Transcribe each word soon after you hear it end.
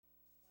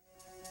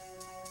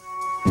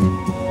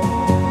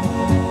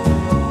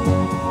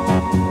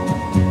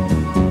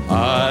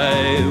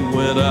I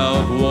went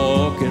out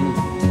walking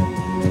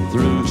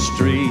through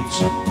streets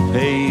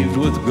paved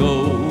with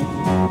gold,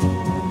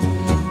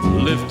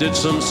 lifted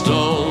some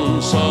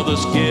stones, saw the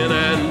skin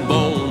and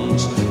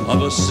bones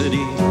of a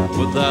city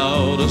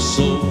without a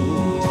soul.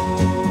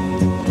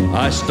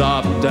 I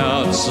stopped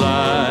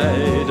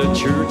outside a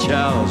church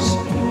house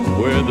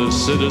where the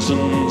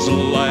citizens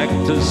like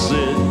to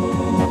sit.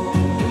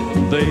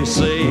 They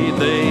say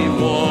they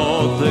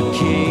want the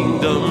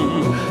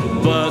kingdom,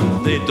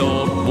 but they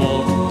don't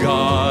want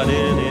God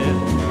in it.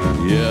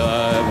 Yeah,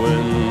 I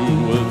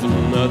went with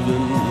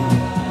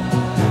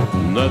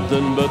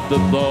nothing but the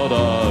thought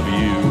of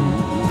you.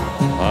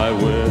 I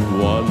went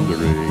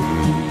wandering.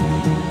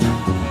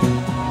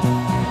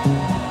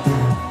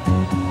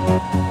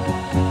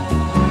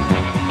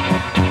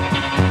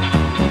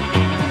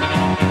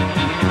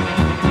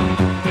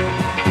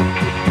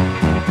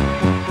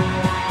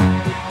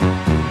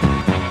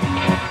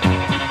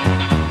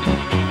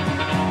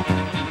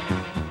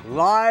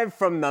 Live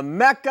from the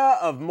Mecca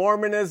of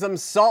Mormonism,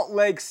 Salt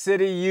Lake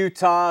City,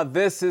 Utah,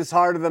 this is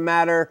Heart of the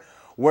Matter,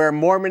 where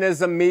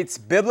Mormonism meets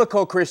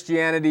biblical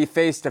Christianity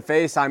face to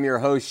face. I'm your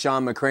host,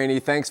 Sean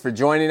McCraney. Thanks for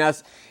joining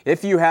us.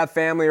 If you have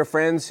family or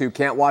friends who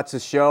can't watch the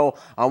show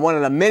on one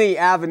of the many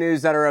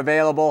avenues that are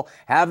available,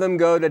 have them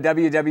go to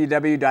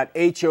www.hotm.tv.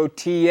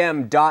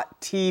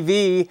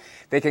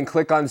 They can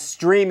click on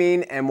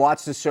streaming and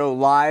watch the show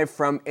live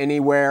from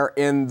anywhere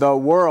in the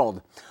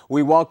world.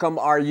 We welcome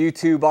our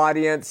YouTube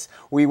audience.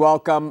 We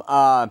welcome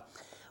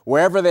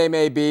wherever they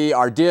may be,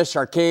 our dish,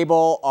 our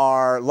cable,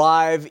 our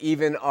live,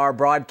 even our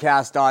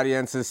broadcast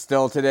audiences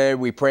still today.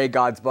 We pray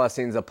God's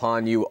blessings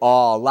upon you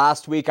all.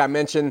 Last week I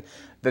mentioned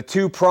the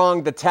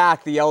two-pronged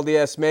attack the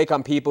LDS make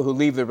on people who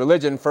leave the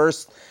religion.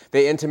 First,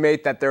 they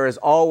intimate that there is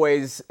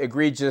always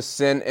egregious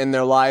sin in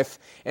their life.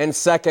 And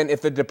second,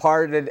 if the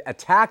departed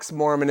attacks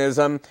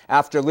Mormonism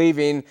after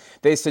leaving,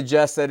 they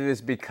suggest that it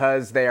is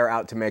because they are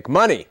out to make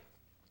money.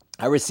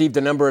 I received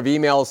a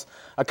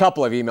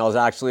couple of emails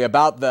actually,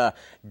 about the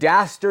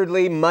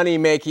dastardly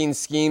money-making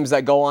schemes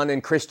that go on in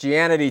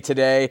Christianity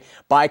today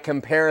by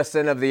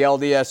comparison of the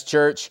LDS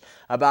Church,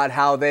 about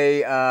how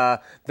their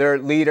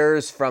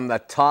leaders from the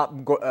top,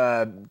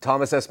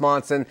 Thomas S.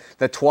 Monson,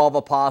 the 12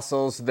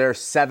 apostles, their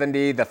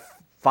 70, the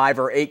 5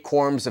 or 8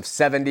 quorums of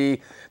 70,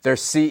 their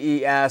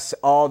CES,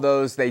 all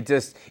those,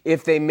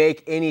 if they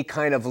make any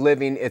kind of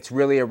living, it's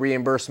really a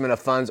reimbursement of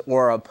funds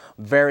or a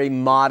very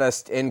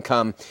modest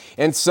income.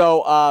 And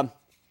so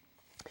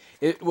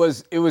it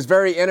was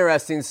very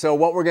interesting. So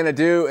what we're going to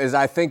do is,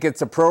 I think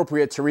it's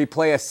appropriate to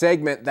replay a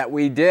segment that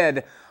we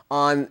did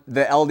on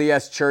the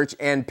LDS Church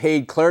and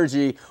paid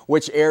clergy,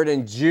 which aired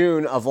in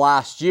June of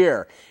last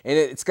year. And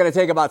it's going to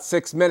take about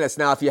 6 minutes.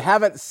 Now, if you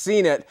haven't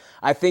seen it,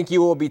 I think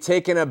you will be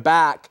taken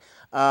aback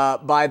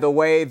by the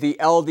way the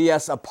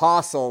LDS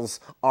apostles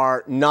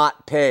are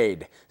not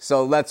paid.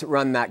 So let's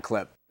run that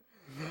clip.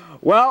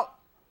 Well,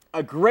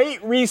 a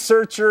great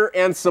researcher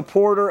and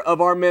supporter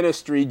of our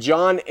ministry,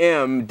 John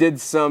M.,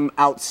 did some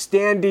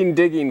outstanding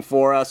digging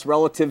for us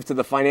relative to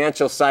the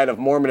financial side of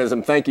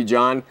Mormonism. Thank you,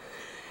 John.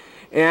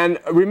 And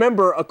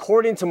remember,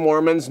 according to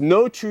Mormons,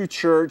 no true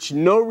church,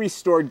 no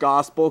restored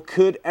gospel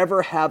could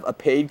ever have a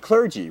paid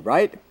clergy,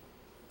 right?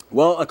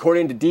 Well,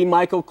 according to D.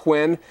 Michael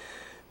Quinn,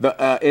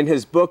 in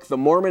his book, The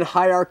Mormon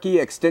Hierarchy,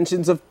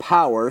 Extensions of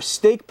Power,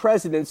 stake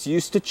presidents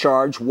used to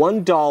charge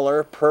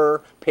 $1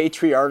 per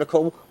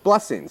patriarchal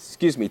blessings.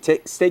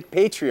 Stake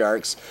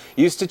patriarchs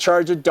used to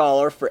charge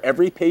 $1 for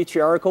every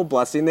patriarchal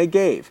blessing they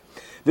gave.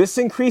 This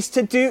increased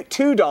to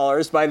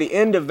 $2 by the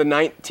end of the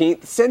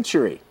 19th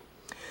century.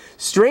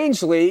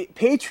 Strangely,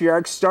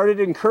 patriarchs started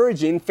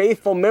encouraging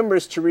faithful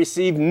members to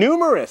receive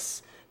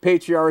numerous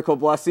patriarchal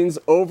blessings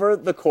over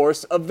the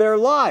course of their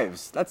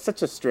lives. That's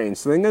such a strange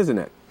thing, isn't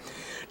it?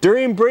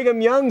 During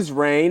Brigham Young's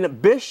reign,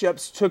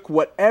 bishops took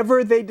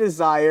whatever they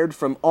desired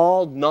from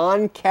all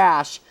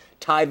non-cash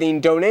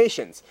tithing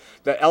donations.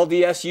 The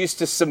LDS used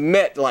to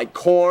submit like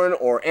corn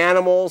or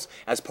animals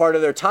as part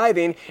of their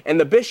tithing, and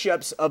the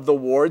bishops of the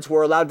wards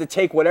were allowed to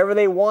take whatever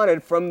they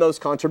wanted from those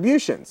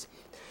contributions.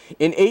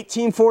 In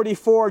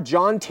 1844,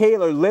 John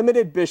Taylor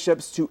limited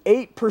bishops to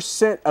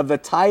 8% of the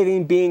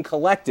tithing being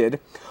collected,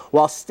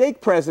 while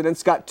stake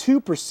presidents got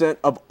 2%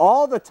 of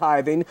all the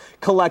tithing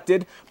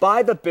collected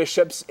by the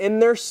bishops in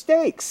their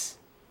stakes.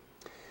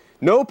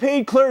 No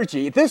paid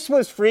clergy. This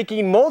was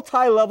freaking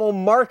multi-level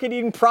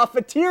marketing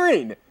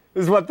profiteering,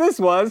 is what this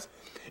was.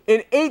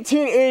 In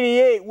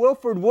 1888,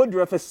 Wilford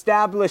Woodruff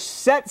established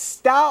set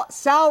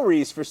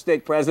salaries for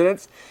stake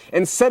presidents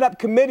and set up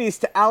committees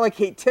to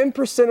allocate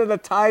 10% of the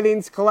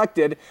tithings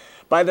collected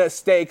by the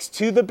stakes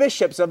to the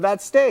bishops of that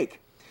stake.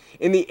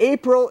 In the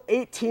April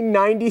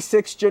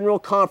 1896 General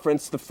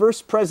Conference, the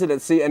First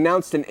Presidency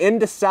announced an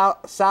end to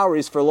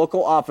salaries for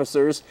local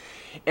officers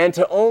and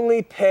to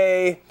only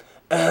pay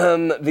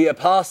the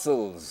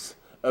apostles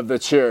of the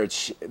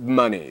church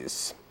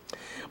monies.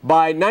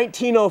 By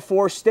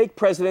 1904, stake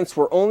presidents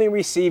were only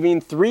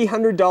receiving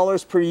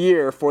 $300 per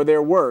year for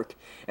their work,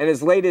 and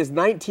as late as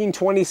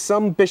 1920,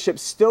 some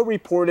bishops still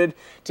reported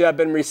to have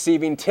been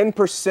receiving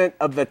 10%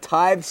 of the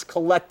tithes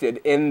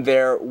collected in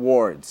their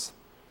wards.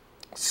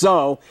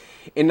 So,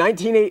 in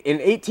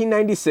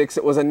 1896,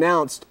 it was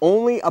announced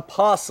only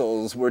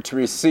apostles were to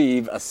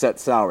receive a set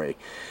salary.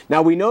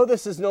 Now, we know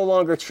this is no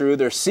longer true.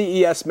 There's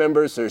CES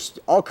members, there's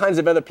all kinds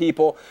of other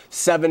people,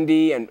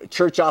 70, and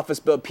church office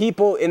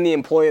people in the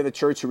employ of the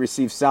church who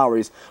receive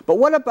salaries. But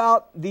what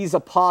about these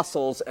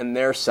apostles and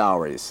their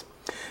salaries?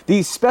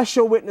 These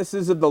special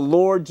witnesses of the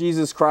Lord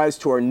Jesus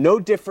Christ who are no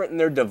different in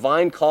their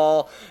divine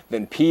call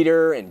than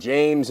Peter and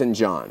James and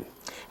John.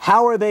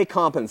 How are they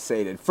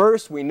compensated?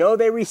 First, we know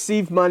they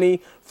receive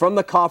money from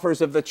the coffers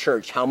of the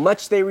church. How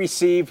much they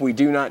receive, we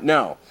do not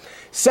know.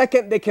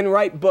 Second, they can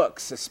write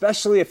books,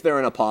 especially if they're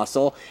an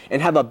apostle,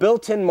 and have a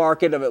built-in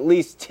market of at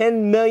least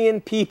 10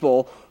 million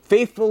people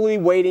faithfully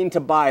waiting to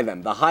buy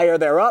them. The higher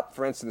they're up,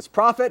 for instance,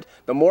 profit,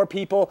 the more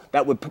people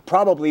that would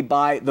probably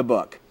buy the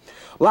book.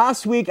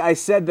 Last week, I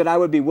said that I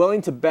would be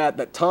willing to bet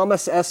that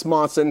Thomas S.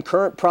 Monson,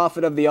 current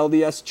prophet of the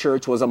LDS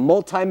Church, was a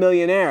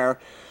multimillionaire,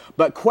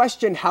 but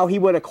questioned how he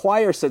would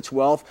acquire such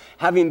wealth,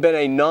 having been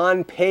a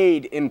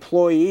non-paid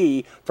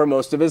employee for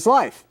most of his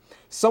life.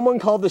 Someone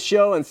called the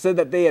show and said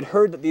that they had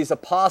heard that these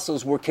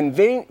apostles were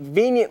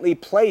conveniently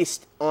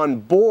placed on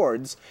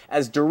boards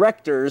as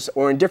directors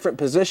or in different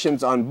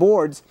positions on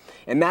boards,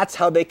 and that's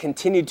how they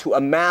continued to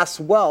amass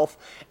wealth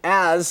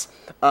as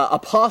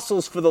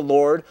apostles for the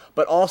Lord,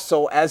 but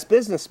also as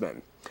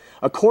businessmen.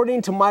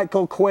 According to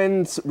Michael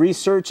Quinn's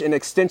research in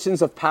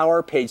Extensions of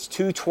Power, page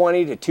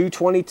 220 to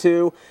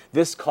 222,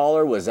 this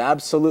caller was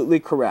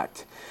absolutely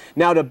correct.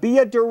 Now, to be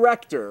a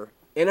director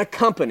in a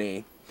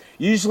company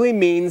usually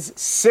means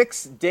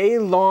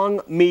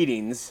 6-day-long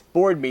meetings,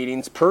 board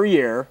meetings per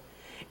year,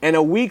 and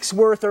a week's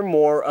worth or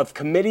more of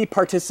committee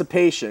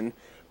participation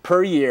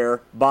per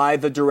year by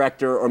the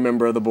director or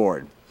member of the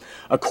board.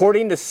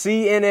 According to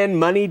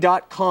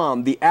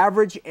CNNmoney.com, the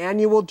average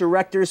annual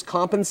director's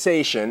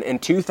compensation in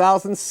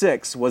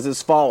 2006 was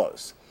as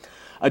follows.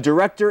 A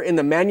director in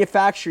the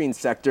manufacturing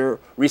sector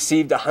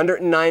received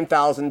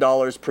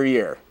 $109,000 per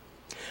year.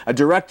 A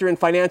director in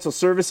financial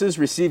services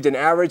received an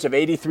average of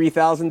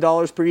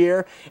 $83,000 per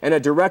year, and a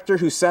director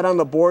who sat on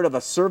the board of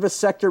a service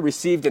sector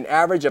received an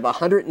average of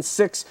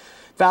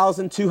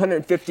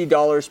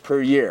 $106,250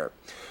 per year.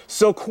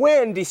 So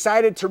Quinn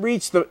decided to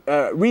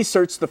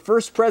research the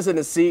first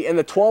presidency and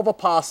the 12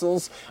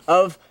 apostles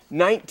of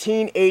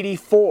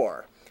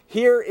 1984.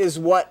 Here is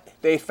what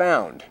they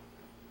found.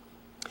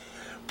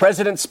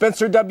 President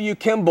Spencer W.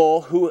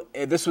 Kimball,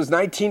 this was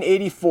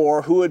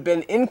 1984, who had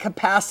been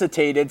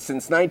incapacitated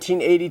since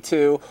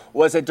 1982,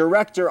 was a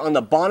director on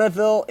the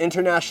Bonneville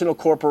International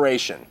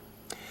Corporation.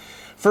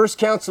 First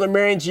Counselor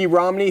Marion G.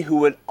 Romney,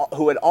 who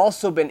had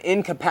also been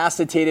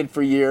incapacitated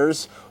for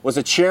years, was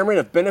a chairman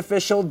of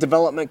Beneficial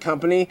Development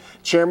Company,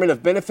 chairman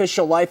of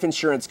Beneficial Life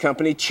Insurance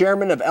Company,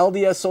 chairman of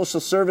LDS Social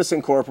Service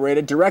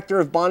Incorporated, director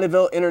of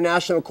Bonneville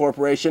International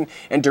Corporation,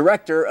 and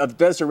director of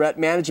Deseret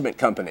Management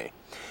Company.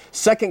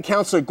 Second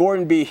Counselor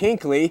Gordon B.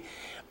 Hinckley,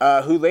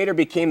 who later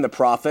became the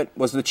prophet,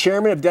 was the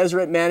chairman of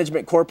Deseret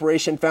Management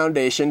Corporation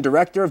Foundation,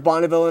 director of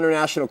Bonneville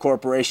International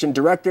Corporation,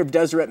 director of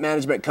Deseret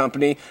Management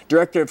Company,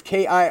 director of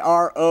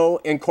KIRO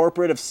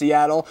Incorporated of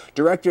Seattle,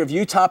 director of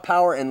Utah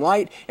Power and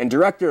Light, and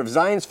director of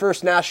Zion's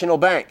First National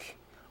Bank,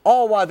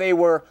 all while they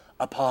were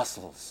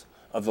apostles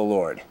of the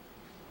Lord.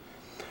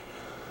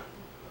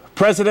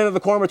 President of the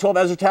Quorum of 12,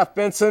 Ezra Taft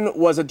Benson,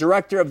 was a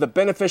director of the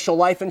Beneficial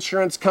Life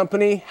Insurance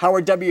Company.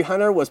 Howard W.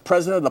 Hunter was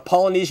president of the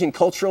Polynesian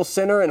Cultural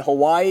Center in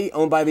Hawaii,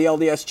 owned by the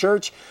LDS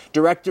Church,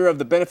 director of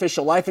the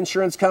Beneficial Life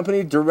Insurance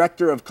Company,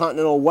 director of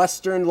Continental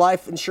Western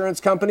Life Insurance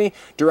Company,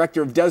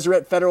 director of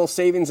Deseret Federal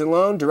Savings and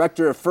Loan,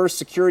 director of First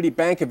Security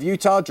Bank of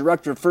Utah,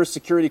 director of First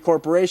Security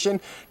Corporation,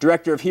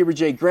 director of Heber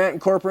J. Grant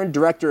Incorporated,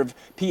 director of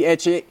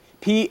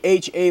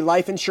PHA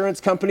Life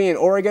Insurance Company in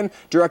Oregon,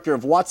 director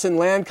of Watson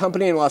Land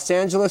Company in Los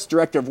Angeles,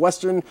 director of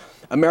Western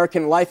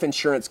American Life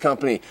Insurance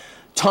Company.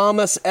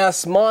 Thomas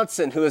S.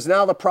 Monson, who is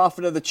now the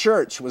prophet of the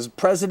church, was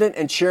president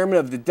and chairman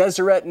of the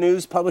Deseret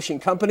News Publishing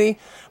Company,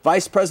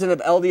 vice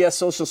president of LDS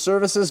Social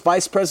Services,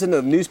 vice president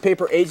of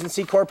Newspaper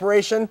Agency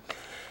Corporation,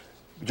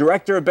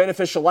 director of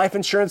Beneficial Life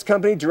Insurance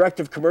Company,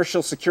 director of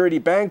Commercial Security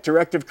Bank,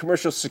 director of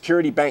Commercial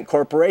Security Bank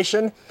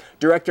Corporation,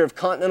 director of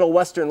Continental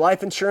Western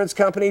Life Insurance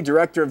Company,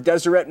 director of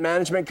Deseret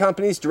Management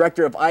Companies,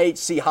 director of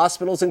IHC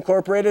Hospitals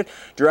Incorporated,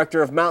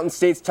 director of Mountain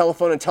States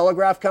Telephone and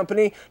Telegraph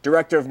Company,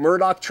 director of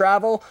Murdoch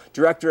Travel,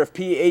 director of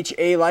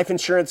PHA Life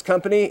Insurance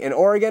Company in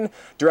Oregon,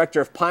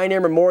 director of Pioneer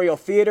Memorial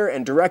Theater,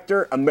 and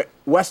director of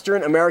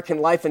Western American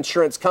Life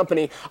Insurance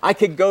Company. I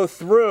could go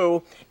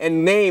through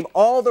and name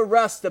all the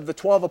rest of the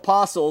 12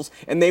 apostles,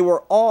 and they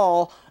were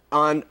all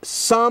on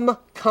some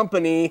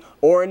company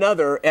or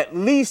another, at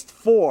least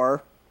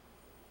 4,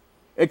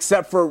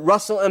 except for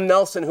Russell M.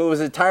 Nelson, who was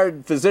a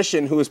retired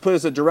physician who was put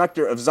as a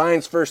director of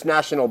Zion's First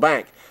National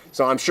Bank.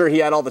 So I'm sure he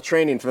had all the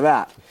training for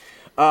that.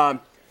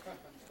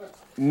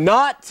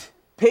 Not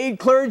paid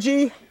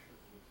clergy.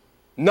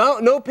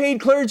 No paid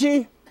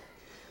clergy.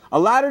 A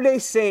Latter-day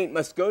Saint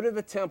must go to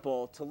the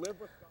temple to live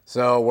with God.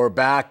 So we're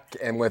back,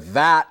 and with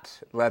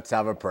that, let's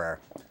have a prayer.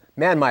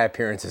 Man, my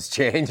appearance has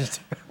changed.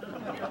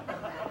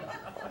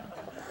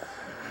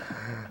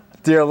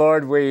 Dear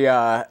Lord, we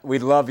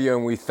love you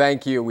and we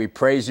thank you. We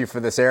praise you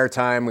for this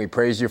airtime. We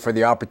praise you for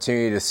the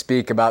opportunity to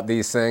speak about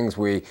these things.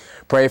 We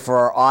pray for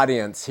our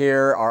audience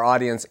here, our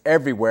audience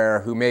everywhere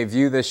who may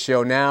view this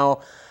show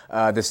now,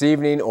 this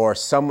evening, or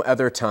some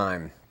other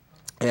time.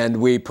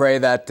 And we pray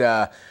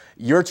that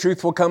your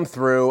truth will come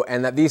through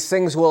and that these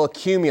things will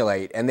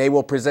accumulate and they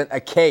will present a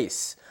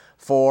case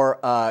for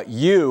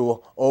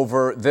you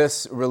over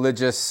this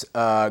religious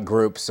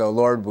group. So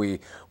Lord, we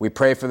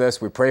pray for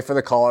this. We pray for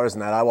the callers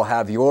and that I will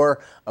have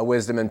your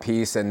wisdom and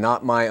peace and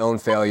not my own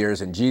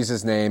failures. In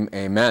Jesus' name,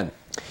 amen.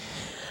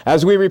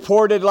 As we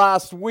reported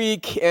last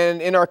week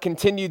and in our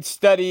continued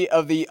study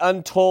of the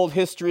untold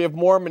history of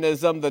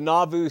Mormonism, the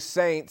Nauvoo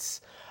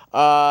Saints,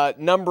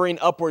 numbering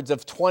upwards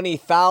of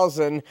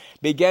 20,000,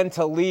 began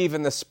to leave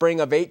in the spring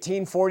of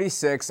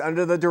 1846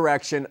 under the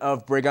direction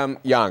of Brigham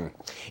Young.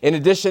 In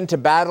addition to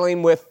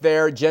battling with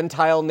their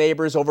Gentile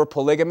neighbors over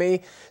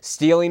polygamy,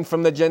 stealing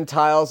from the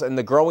Gentiles, and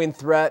the growing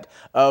threat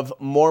of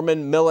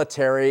Mormon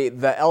military,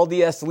 the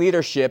LDS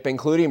leadership,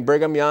 including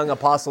Brigham Young,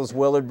 Apostles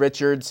Willard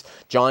Richards,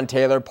 John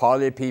Taylor,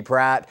 Parley P.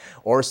 Pratt,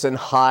 Orson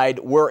Hyde,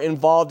 were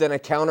involved in a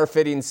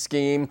counterfeiting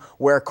scheme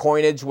where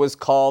coinage was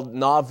called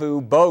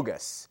Nauvoo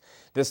bogus.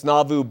 This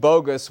Nauvoo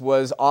bogus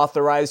was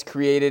authorized,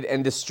 created,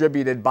 and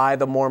distributed by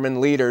the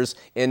Mormon leaders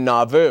in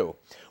Nauvoo.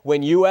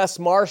 When U.S.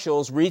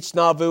 Marshals reached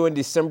Nauvoo in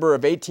December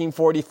of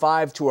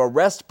 1845 to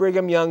arrest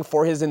Brigham Young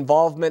for his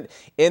involvement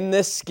in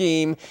this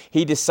scheme,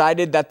 he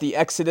decided that the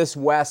exodus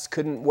west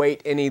couldn't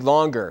wait any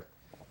longer.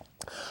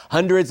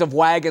 Hundreds of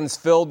wagons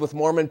filled with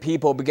Mormon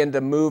people began to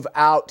move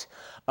out.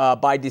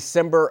 By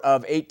December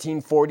of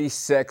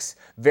 1846,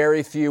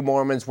 very few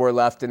Mormons were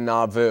left in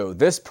Nauvoo.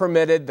 This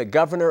permitted the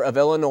governor of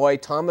Illinois,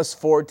 Thomas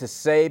Ford, to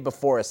say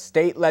before a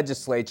state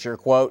legislature,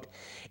 quote,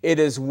 "It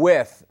is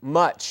with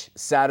much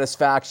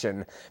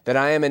satisfaction that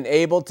I am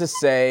enabled to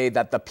say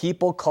that the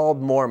people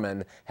called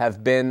Mormon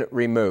have been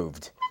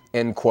removed,"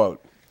 end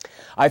quote.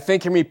 I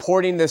think in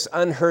reporting this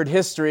unheard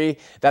history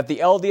that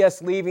the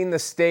LDS leaving the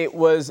state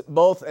was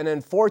both an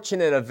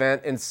unfortunate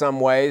event in some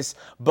ways,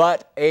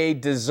 but a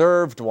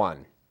deserved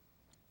one.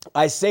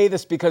 I say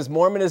this because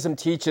Mormonism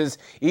teaches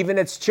even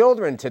its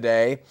children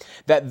today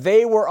that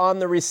they were on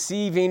the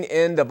receiving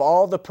end of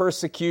all the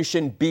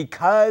persecution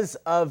because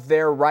of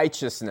their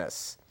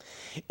righteousness.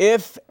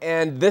 If,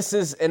 and this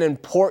is an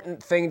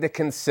important thing to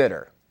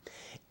consider,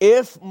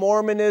 if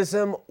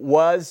Mormonism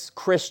was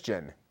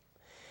Christian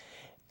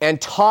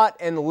and taught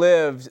and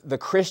lived the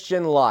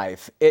Christian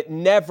life, it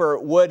never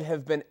would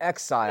have been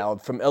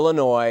exiled from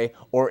Illinois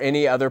or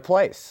any other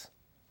place.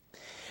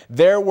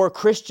 There were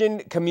Christian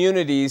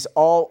communities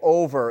all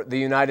over the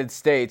United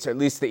States, or at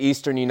least the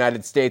eastern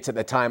United States at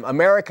the time.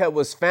 America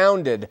was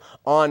founded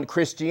on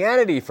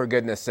Christianity, for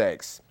goodness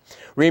sakes.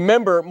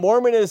 Remember,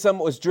 Mormonism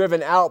was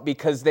driven out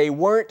because they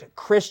weren't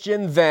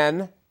Christian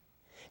then.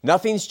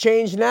 Nothing's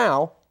changed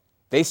now.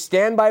 They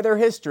stand by their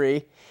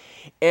history.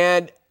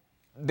 And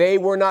they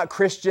were not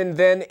Christian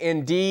then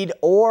in deed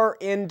or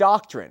in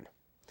doctrine.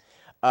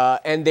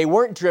 And they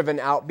weren't driven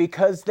out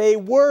because they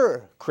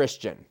were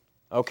Christian.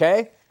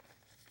 Okay?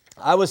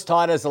 I was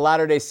taught as a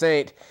Latter-day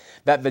Saint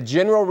that the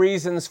general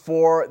reasons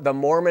for the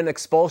Mormon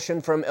expulsion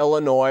from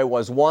Illinois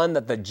was one,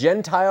 that the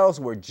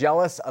Gentiles were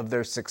jealous of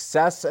their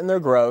success and their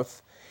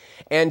growth,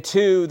 and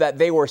two, that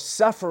they were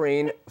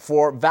suffering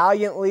for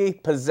valiantly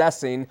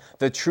possessing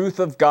the truth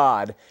of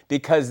God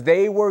because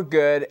they were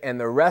good and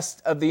the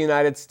rest of the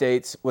United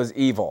States was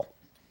evil.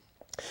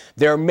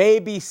 There may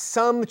be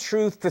some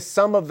truth to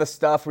some of the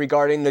stuff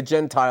regarding the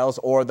Gentiles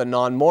or the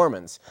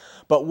non-Mormons,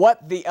 but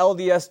what the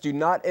LDS do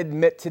not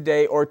admit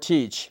today or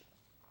teach,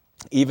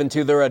 even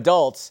to their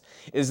adults,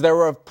 is there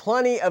were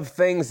plenty of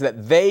things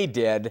that they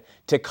did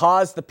to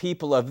cause the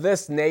people of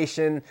this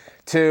nation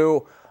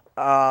to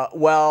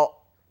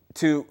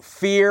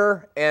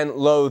fear and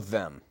loathe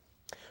them.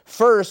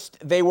 First,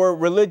 they were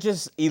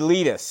religious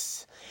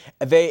elitists.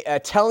 They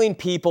telling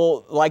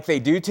people, like they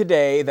do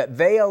today, that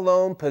they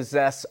alone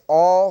possess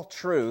all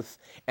truth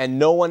and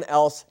no one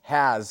else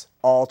has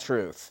all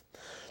truth.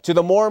 To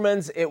the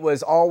Mormons, it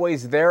was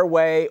always their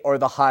way or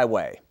the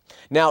highway.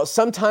 Now,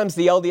 sometimes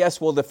the LDS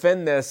will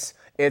defend this,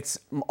 it's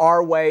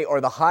our way or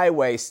the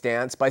highway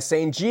stance, by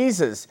saying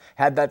Jesus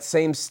had that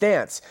same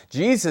stance.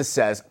 Jesus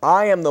says,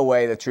 I am the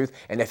way, the truth,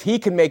 and if he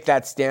can make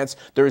that stance,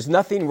 there is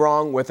nothing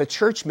wrong with a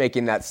church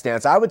making that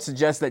stance. I would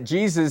suggest that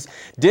Jesus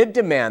did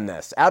demand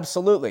this,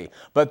 absolutely,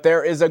 but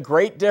there is a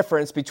great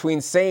difference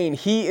between saying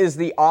he is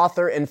the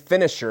author and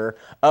finisher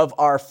of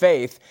our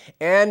faith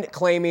and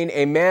claiming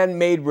a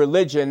man-made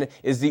religion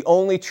is the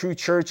only true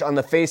church on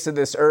the face of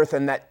this earth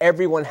and that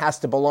everyone has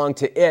to belong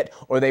to it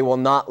or they will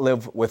not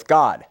live with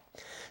God.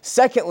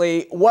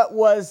 Secondly, what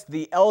was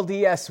the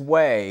LDS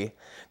way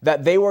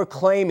that they were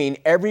claiming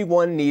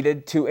everyone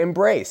needed to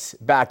embrace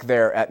back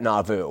there at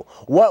Nauvoo?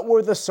 What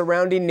were the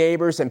surrounding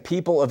neighbors and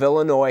people of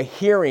Illinois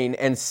hearing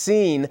and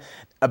seeing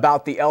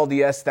about the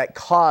LDS that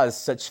cause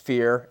such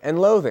fear and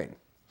loathing?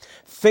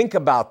 Think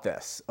about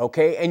this,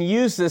 okay? And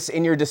use this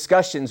in your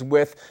discussions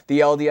with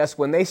the LDS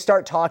when they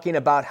start talking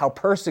about how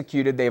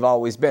persecuted they've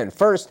always been.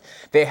 First,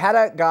 they had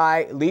a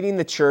guy leading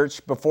the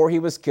church before he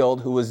was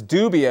killed who was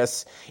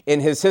dubious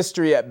in his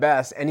history at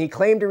best, and he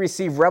claimed to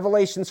receive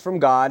revelations from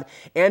God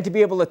and to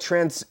be able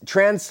to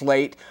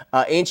translate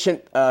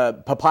ancient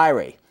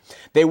papyri.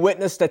 They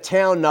witnessed a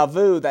town,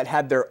 Nauvoo, that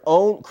had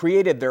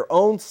created their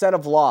own set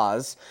of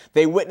laws.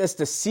 They witnessed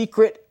a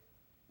secret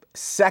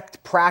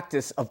sect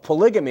practice of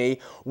polygamy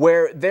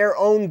where their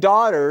own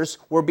daughters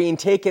were being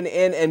taken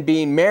in and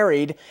being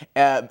married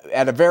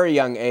at a very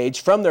young age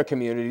from their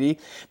community.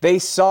 They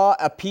saw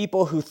a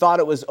people who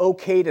thought it was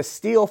okay to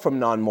steal from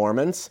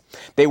non-Mormons.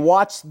 They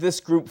watched this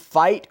group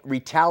fight,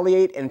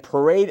 retaliate, and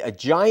parade a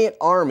giant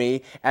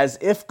army as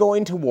if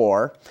going to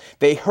war.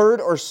 They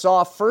heard or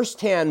saw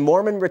firsthand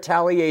Mormon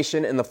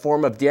retaliation in the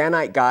form of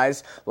Danite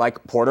guys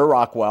like Porter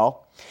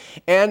Rockwell.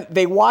 And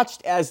they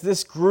watched as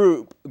this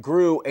group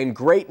grew in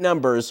great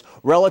numbers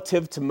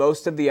relative to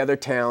most of the other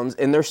towns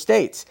in their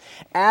states.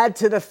 Add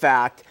to the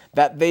fact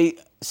that they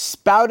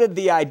spouted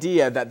the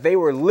idea that they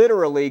were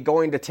literally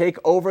going to take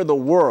over the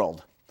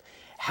world.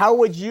 How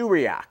would you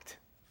react?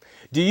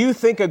 Do you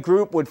think a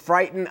group would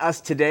frighten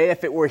us today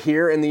if it were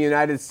here in the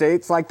United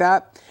States like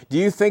that? Do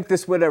you think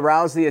this would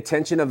arouse the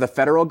attention of the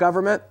federal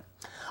government?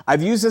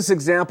 I've used this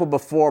example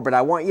before, but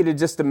I want you to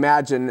just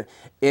imagine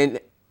in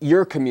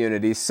your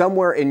community,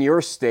 somewhere in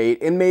your state,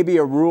 in maybe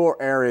a rural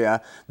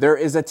area, there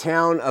is a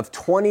town of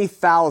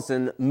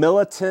 20,000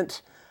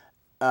 militant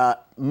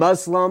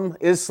Islam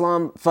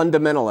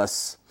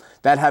fundamentalists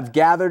that have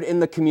gathered in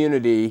the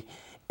community,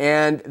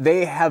 and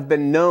they have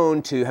been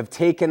known to have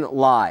taken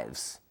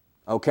lives.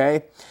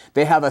 Okay?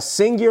 They have a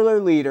singular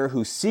leader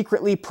who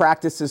secretly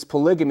practices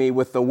polygamy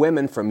with the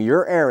women from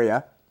your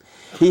area.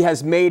 He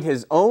has made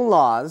his own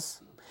laws.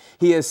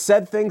 He has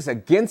said things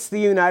against the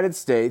United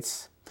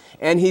States.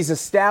 And he's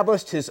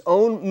established his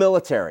own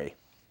military.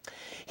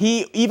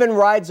 He even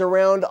rides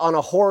around on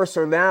a horse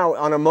or now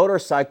on a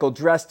motorcycle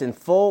dressed in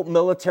full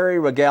military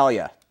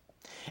regalia.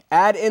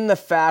 Add in the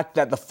fact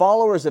that the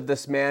followers of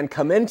this man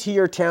come into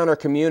your town or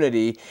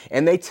community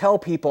and they tell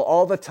people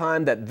all the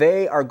time that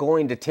they are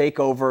going to take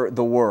over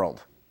the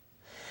world.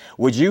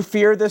 Would you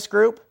fear this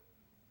group?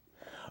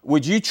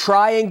 Would you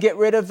try and get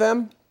rid of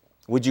them?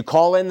 Would you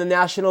call in the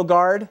National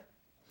Guard?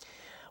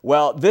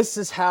 Well, this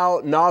is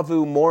how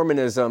Nauvoo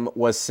Mormonism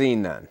was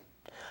seen then.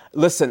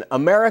 Listen,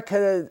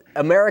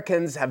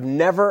 Americans have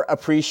never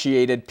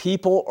appreciated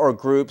people or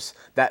groups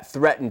that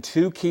threaten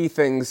two key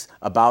things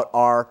about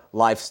our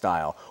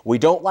lifestyle. We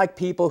don't like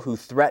people who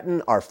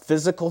threaten our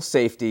physical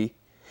safety,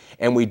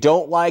 and we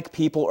don't like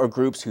people or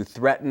groups who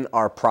threaten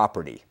our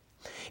property.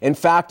 In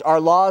fact, our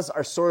laws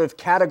are sort of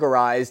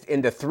categorized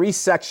into three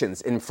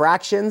sections: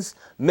 infractions,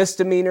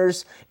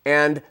 misdemeanors,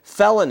 and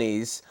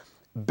felonies,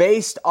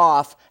 based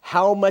off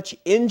how much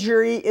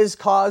injury is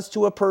caused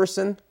to a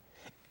person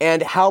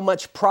and how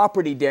much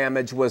property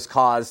damage was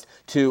caused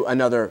to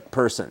another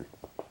person.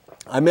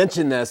 I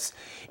mention this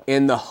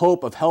in the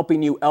hope of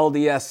helping you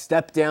LDS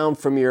step down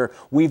from your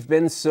 "we've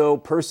been so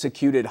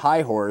persecuted"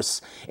 high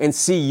horse and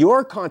see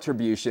your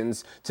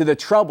contributions to the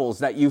troubles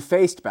that you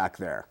faced back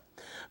there.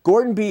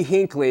 Gordon B.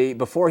 Hinckley,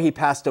 before he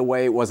passed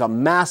away, was a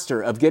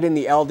master of getting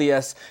the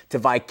LDS to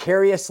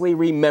vicariously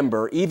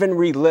remember, even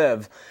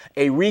relive,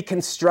 a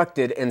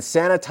reconstructed and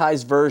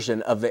sanitized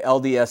version of the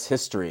LDS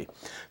history,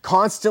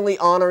 constantly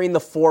honoring the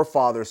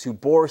forefathers who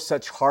bore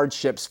such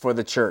hardships for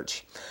the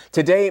church.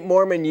 Today,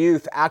 Mormon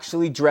youth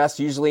actually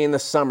dress, usually in the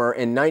summer,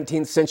 in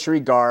 19th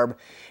century garb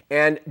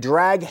and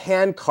drag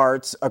hand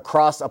carts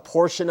across a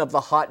portion of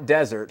the hot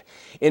desert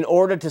in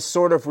order to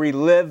sort of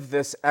relive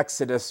this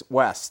exodus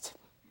west.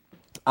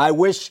 I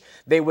wish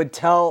they would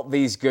tell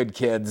these good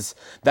kids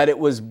that it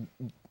was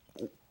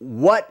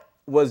what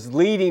was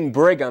leading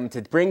Brigham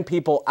to bring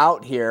people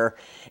out here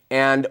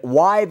and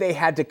why they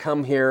had to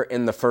come here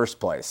in the first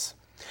place.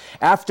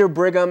 After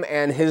Brigham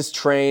and his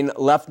train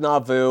left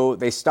Nauvoo,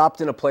 they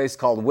stopped in a place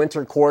called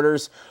Winter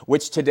Quarters,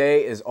 which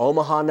today is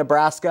Omaha,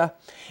 Nebraska.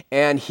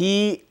 And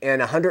he and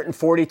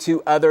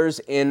 142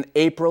 others in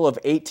April of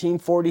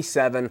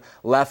 1847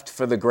 left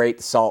for the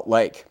Great Salt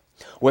Lake.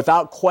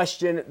 Without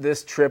question,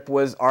 this trip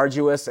was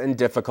arduous and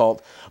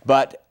difficult,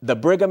 but the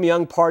Brigham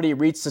Young Party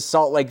reached the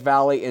Salt Lake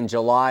Valley in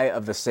July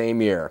of the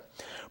same year.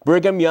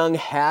 Brigham Young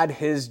had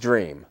his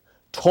dream: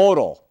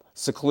 total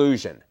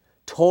seclusion,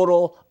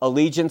 total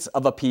allegiance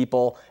of a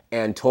people,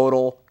 and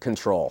total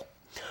control.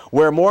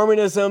 Where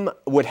Mormonism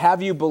would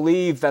have you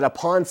believe that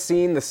upon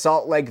seeing the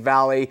Salt Lake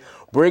Valley,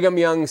 Brigham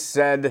Young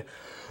said,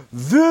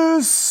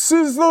 "This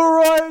is the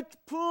right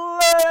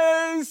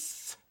place."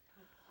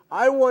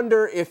 I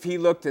wonder if he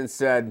looked and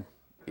said,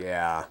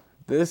 "Yeah,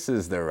 this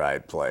is the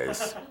right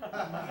place."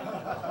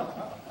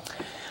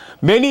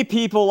 Many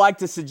people like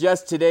to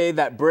suggest today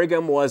that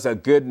Brigham was a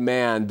good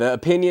man. The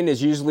opinion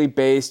is usually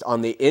based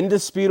on the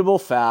indisputable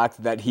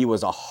fact that he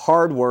was a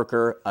hard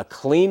worker, a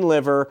clean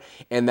liver,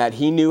 and that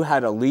he knew how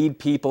to lead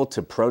people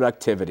to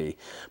productivity.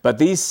 But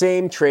these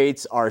same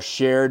traits are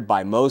shared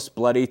by most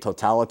bloody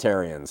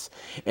totalitarians.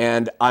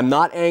 And I'm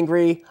not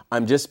angry,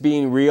 I'm just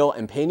being real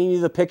and painting you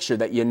the picture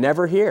that you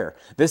never hear.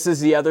 This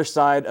is the other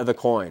side of the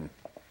coin.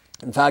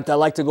 In fact, I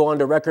like to go on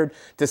to record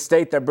to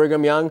state that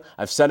Brigham Young,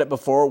 I've said it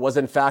before, was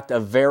in fact a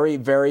very,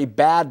 very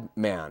bad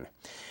man.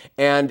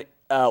 And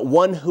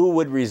one who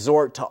would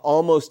resort to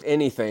almost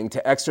anything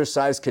to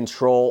exercise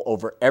control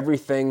over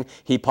everything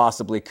he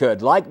possibly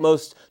could. Like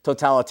most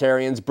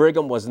totalitarians,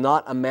 Brigham was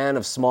not a man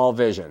of small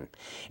vision.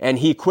 And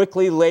he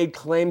quickly laid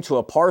claim to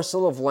a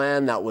parcel of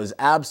land that was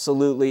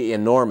absolutely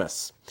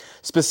enormous.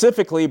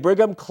 Specifically,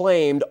 Brigham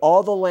claimed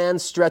all the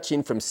land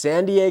stretching from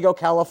San Diego,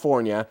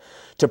 California,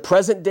 to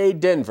present-day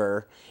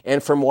Denver,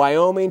 and from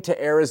Wyoming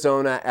to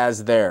Arizona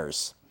as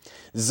theirs.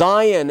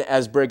 Zion,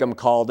 as Brigham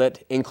called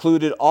it,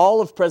 included all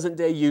of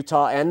present-day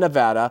Utah and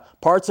Nevada,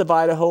 parts of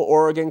Idaho,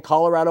 Oregon,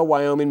 Colorado,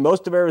 Wyoming,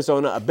 most of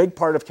Arizona, a big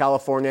part of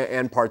California,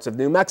 and parts of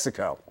New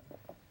Mexico.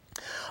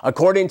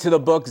 According to the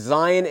book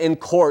Zion in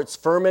Courts,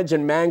 Firmage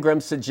and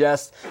Mangrum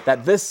suggest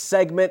that this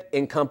segment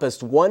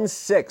encompassed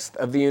 1/6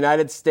 of the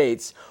United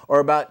States, or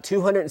about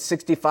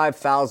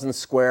 265,000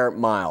 square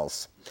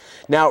miles.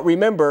 Now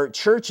remember,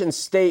 church and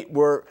state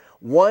were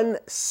one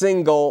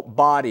single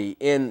body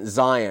in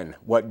Zion,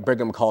 what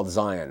Brigham called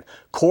Zion.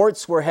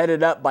 Courts were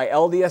headed up by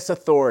LDS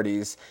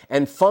authorities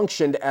and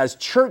functioned as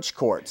church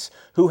courts,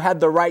 who had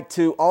the right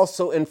to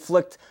also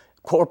inflict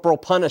corporal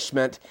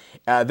punishment.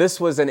 This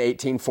was in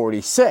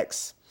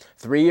 1846.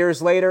 3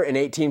 years later, in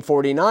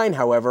 1849,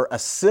 however, a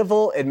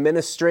civil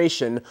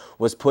administration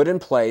was put in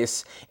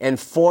place and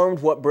formed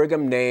what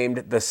Brigham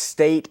named the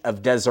State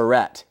of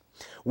Deseret,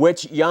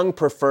 which Young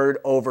preferred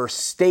over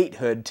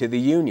statehood to the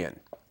Union.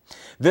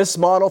 This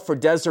model for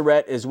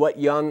Deseret is what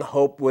Young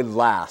hoped would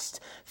last: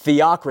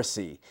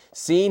 theocracy,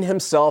 seeing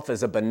himself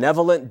as a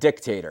benevolent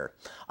dictator.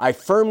 I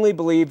firmly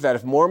believe that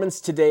if Mormons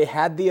today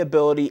had the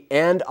ability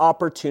and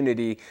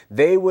opportunity,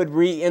 they would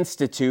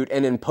reinstitute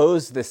and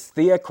impose this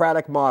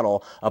theocratic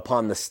model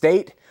upon the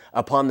state,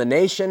 upon the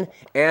nation,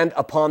 and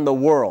upon the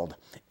world,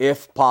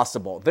 if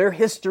possible. Their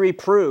history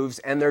proves,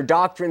 and their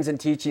doctrines and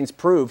teachings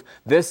prove,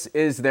 this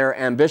is their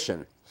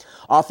ambition.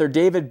 Author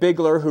David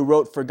Bigler, who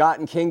wrote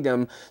Forgotten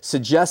Kingdom,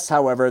 suggests,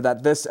 however,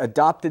 that this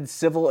adopted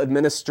civil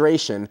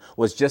administration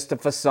was just a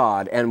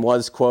facade and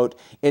was, quote,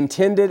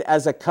 intended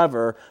as a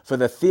cover for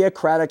the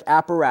theocratic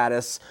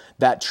apparatus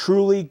that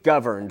truly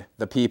governed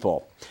the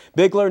people.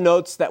 Bigler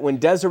notes that when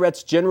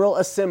Deseret's General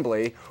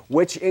Assembly,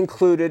 which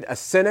included a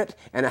Senate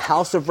and a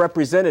House of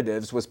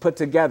Representatives, was put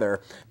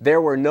together,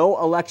 there were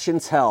no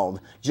elections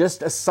held,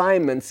 just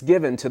assignments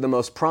given to the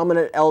most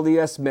prominent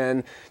LDS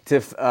men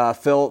to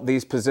fill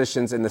these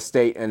positions in the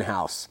state and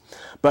House.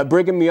 But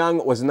Brigham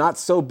Young was not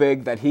so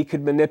big that he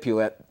could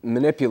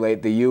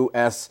manipulate the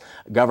U.S.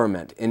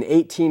 government. In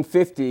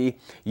 1850,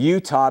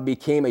 Utah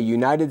became a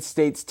United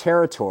States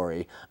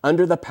territory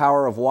under the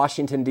power of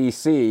Washington,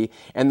 D.C.,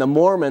 and the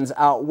Mormons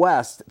out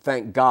west,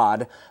 thank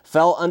God,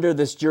 fell under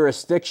this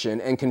jurisdiction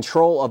and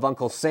control of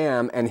Uncle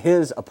Sam and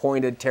his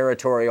appointed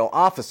territorial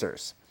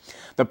officers.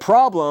 The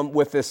problem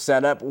with this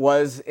setup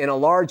was, in a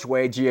large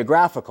way,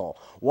 geographical.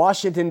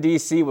 Washington,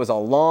 D.C. was a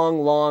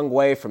long, long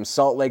way from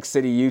Salt Lake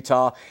City,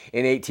 Utah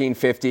in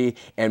 1850,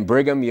 and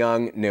Brigham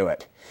Young knew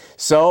it.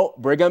 So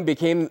Brigham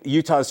became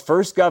Utah's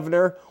first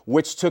governor,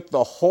 which took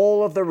the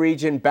whole of the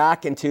region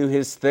back into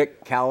his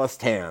thick,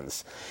 calloused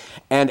hands.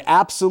 And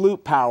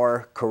absolute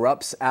power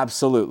corrupts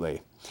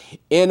absolutely.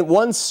 In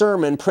one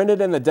sermon printed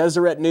in the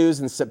Deseret News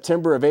in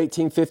September of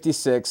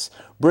 1856,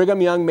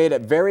 Brigham Young made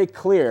it very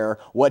clear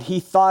what he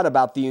thought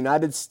about the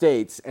United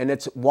States and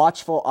its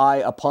watchful eye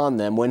upon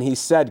them when he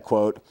said,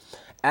 quote,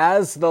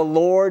 "As the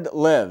Lord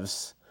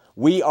lives,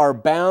 we are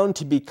bound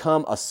to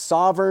become a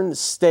sovereign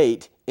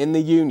state in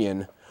the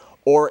Union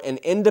or an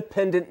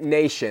independent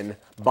nation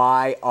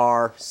by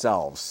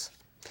ourselves."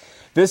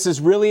 This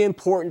is really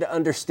important to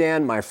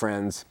understand, my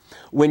friends.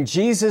 When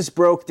Jesus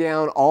broke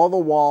down all the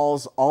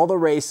walls, all the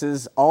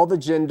races, all the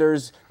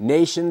genders,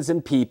 nations,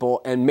 and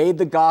people, and made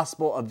the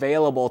gospel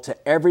available to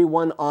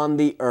everyone on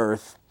the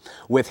earth,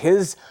 with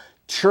his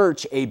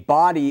church a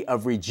body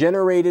of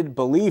regenerated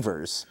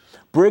believers,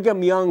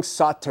 Brigham Young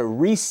sought to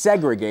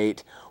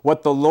resegregate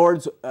what the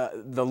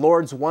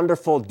Lord's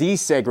wonderful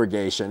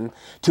desegregation,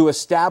 to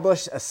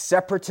establish a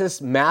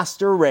separatist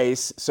master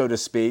race, so to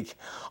speak,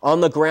 on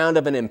the ground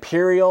of an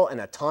imperial and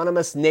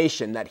autonomous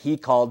nation that he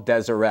called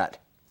Deseret.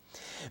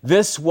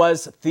 This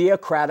was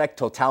theocratic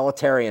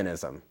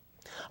totalitarianism.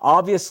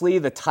 Obviously,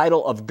 the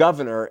title of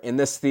governor in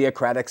this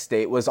theocratic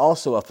state was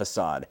also a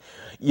facade.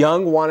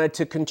 Young wanted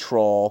to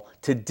control,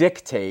 to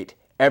dictate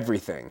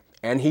everything,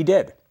 and he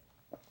did.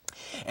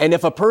 And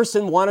if a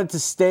person wanted to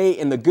stay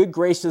in the good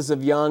graces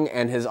of Young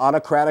and his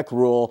autocratic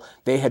rule,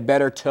 they had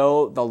better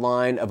toe the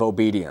line of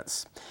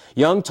obedience.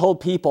 Young told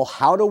people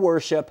how to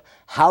worship,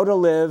 how to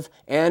live,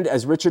 and,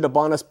 as Richard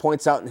Abanus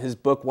points out in his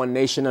book, One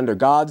Nation Under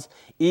Gods,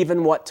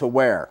 even what to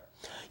wear.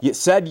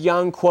 Said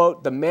Young,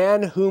 quote, "The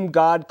man whom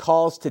God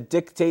calls to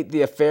dictate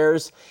the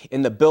affairs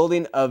in the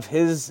building of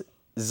his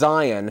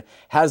Zion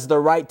has the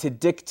right to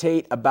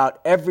dictate about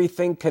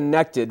everything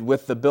connected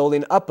with the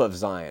building up of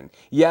Zion.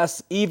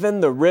 Yes, even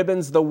the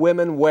ribbons the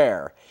women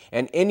wear,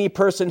 and any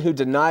person who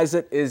denies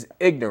it is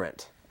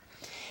ignorant."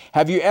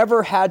 Have you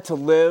ever had to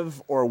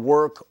live or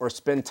work or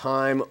spend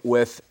time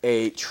with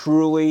a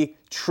truly,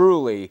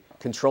 truly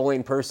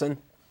controlling person?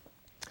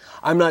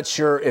 I'm not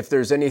sure if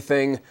there's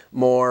anything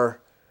more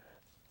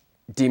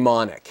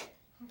demonic.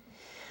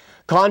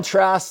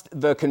 Contrast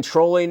the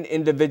controlling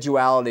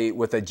individuality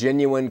with a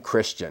genuine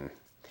Christian.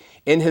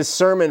 In his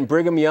sermon,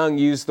 Brigham Young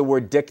used the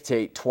word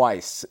dictate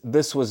twice.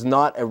 This was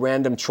not a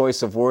random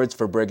choice of words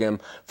for Brigham,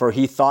 for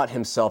he thought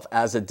himself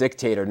as a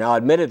dictator. Now,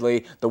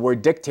 admittedly, the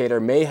word dictator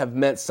may have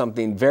meant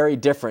something very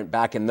different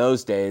back in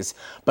those days,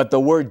 but the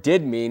word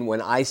did mean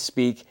when I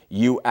speak,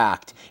 you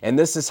act. And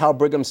this is how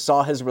Brigham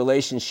saw his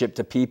relationship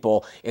to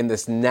people in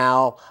this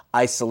now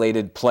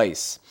isolated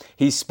place.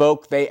 He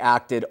spoke, they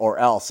acted, or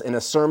else. In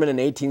a sermon in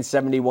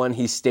 1871,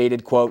 he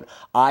stated, quote,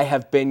 "I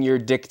have been your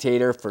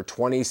dictator for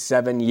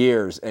 27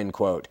 years, end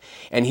quote.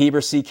 And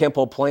Heber C.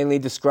 Kimball plainly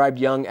described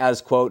Young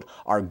as, quote,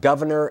 "our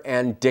governor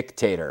and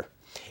dictator."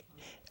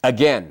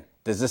 Again,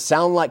 does this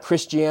sound like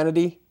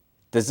Christianity?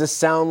 Does this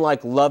sound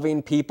like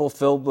loving people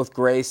filled with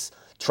grace,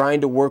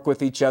 trying to work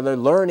with each other,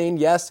 learning?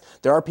 Yes,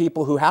 there are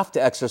people who have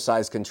to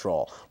exercise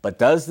control. But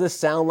does this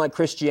sound like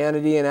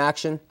Christianity in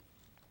action?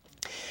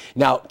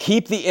 Now,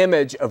 keep the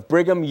image of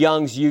Brigham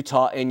Young's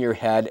Utah in your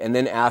head and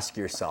then ask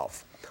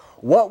yourself,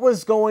 what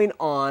was going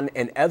on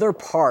in other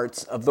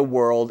parts of the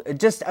world,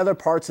 just other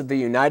parts of the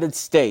United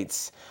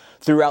States,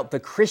 throughout the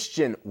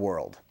Christian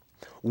world?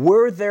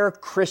 Were there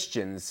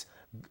Christians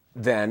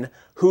then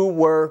who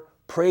were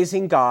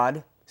praising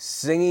God,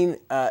 singing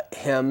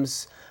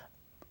hymns,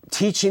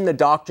 teaching the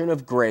doctrine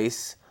of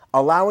grace,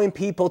 allowing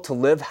people to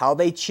live how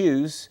they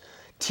choose,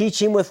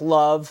 teaching with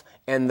love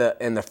and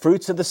the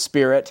fruits of the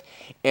Spirit,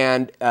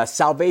 and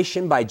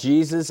salvation by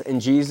Jesus and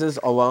Jesus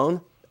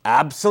alone?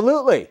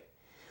 Absolutely.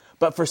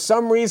 But for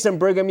some reason,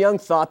 Brigham Young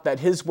thought that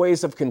his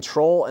ways of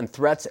control and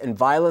threats and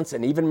violence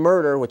and even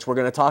murder, which we're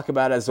going to talk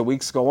about as the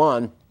weeks go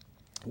on,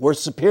 were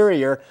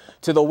superior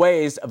to the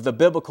ways of the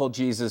biblical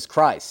Jesus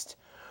Christ.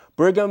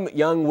 Brigham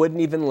Young wouldn't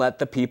even let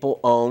the people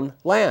own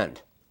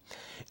land.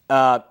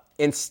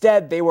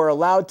 Instead, they were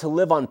allowed to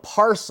live on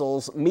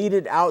parcels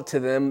meted out to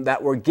them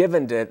that were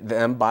given to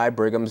them by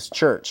Brigham's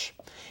church.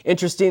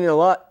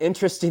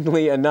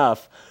 Interestingly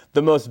enough,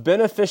 the most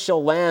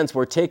beneficial lands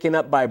were taken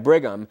up by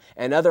Brigham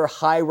and other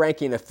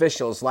high-ranking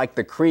officials like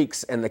the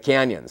Creeks and the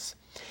Canyons.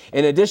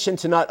 In addition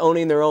to not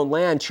owning their own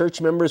land,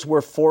 church members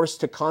were forced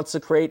to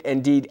consecrate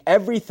and deed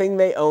everything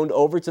they owned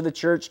over to the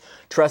church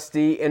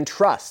trustee in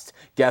trust.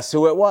 Guess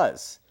who it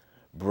was?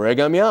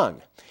 Brigham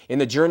Young. In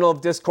the Journal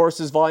of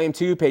Discourses, Volume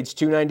 2, page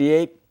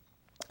 298,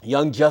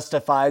 Young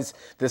justifies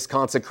this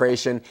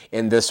consecration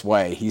in this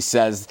way. He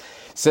says,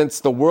 "Since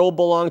the world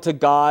belonged to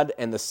God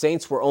and the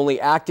saints were only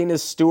acting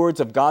as stewards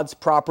of God's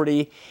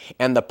property,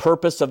 and the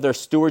purpose of their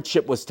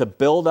stewardship was to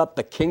build up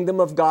the kingdom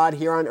of God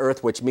here on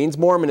earth," which means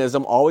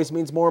Mormonism, always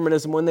means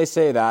Mormonism when they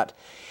say that,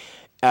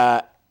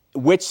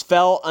 which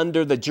fell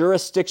under the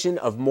jurisdiction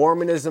of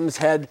Mormonism's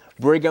head,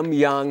 Brigham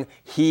Young,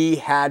 he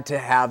had to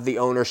have the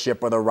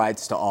ownership or the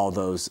rights to all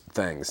those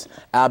things.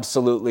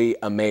 Absolutely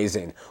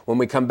amazing. When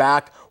we come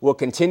back, we'll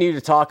continue to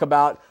talk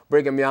about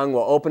Brigham Young.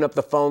 We'll open up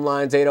the phone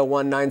lines,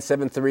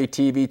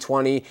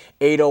 801-973-TV20,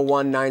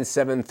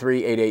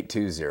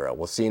 801-973-8820.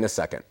 We'll see you in a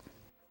second.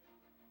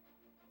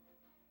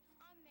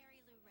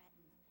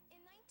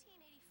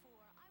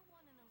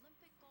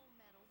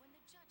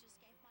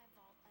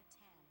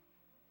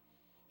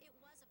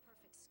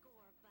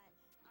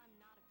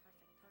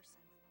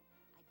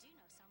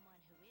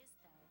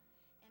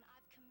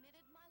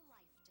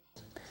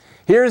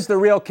 Here's the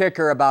real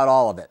kicker about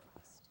all of it.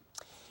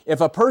 If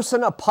a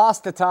person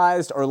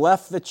apostatized or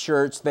left the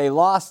church, they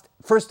lost,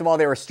 first of all,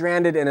 they were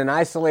stranded in an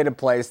isolated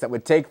place that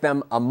would take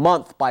them a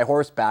month by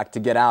horseback to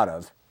get out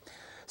of.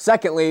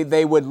 Secondly,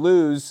 they would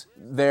lose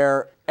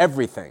their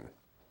everything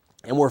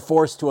and were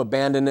forced to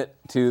abandon it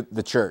to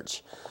the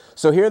church.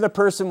 So here the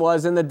person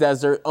was in the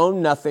desert,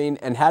 owned nothing,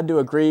 and had to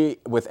agree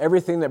with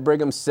everything that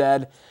Brigham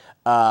said.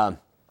 And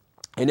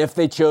if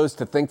they chose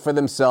to think for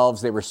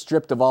themselves, they were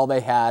stripped of all they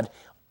had,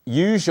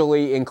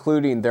 usually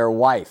including their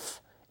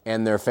wife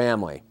and their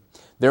family.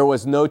 There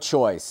was no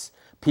choice.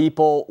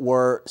 People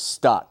were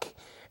stuck.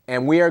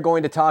 And we are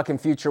going to talk in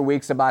future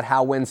weeks about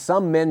how when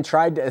some men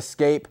tried to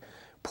escape,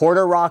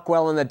 Porter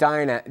Rockwell and the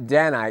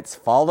Danites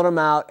followed them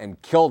out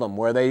and killed them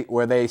where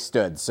they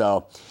stood.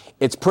 So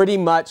it's pretty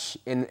much,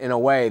 in a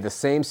way, the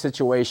same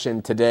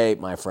situation today,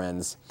 my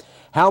friends.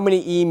 How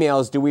many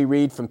emails do we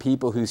read from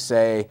people who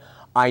say,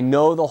 I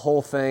know the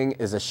whole thing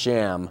is a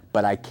sham,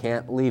 but I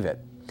can't leave it.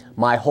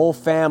 My whole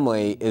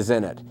family is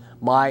in it.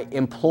 My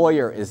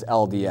employer is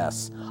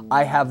LDS.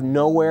 I have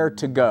nowhere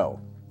to go.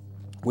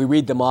 We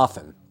read them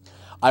often.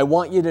 I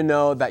want you to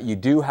know that you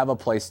do have a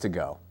place to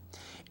go.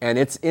 And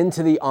it's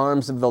into the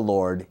arms of the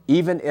Lord,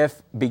 even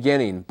if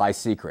beginning by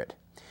secret.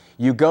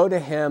 You go to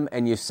Him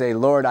and you say,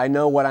 Lord, I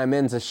know what I'm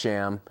in is a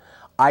sham.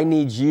 I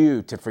need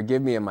you to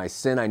forgive me of my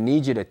sin. I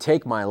need you to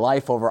take my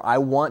life over. I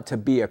want to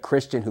be a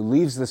Christian who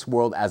leaves this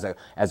world as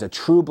a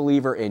true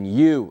believer in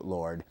you,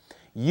 Lord.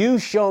 You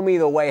show me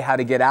the way how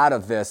to get out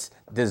of this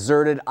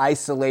deserted,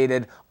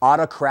 isolated,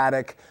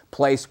 autocratic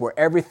place where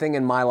everything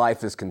in my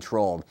life is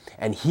controlled.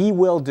 And He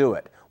will do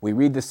it. We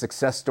read the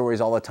success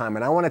stories all the time.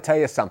 And I want to tell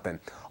you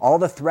something. All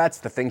the threats,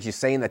 the things you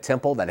say in the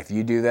temple, that if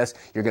you do this,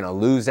 you're going to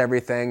lose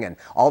everything, and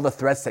all the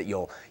threats that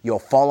you'll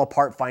fall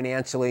apart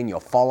financially and you'll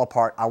fall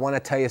apart. I want to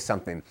tell you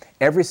something.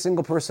 Every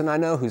single person I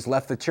know who's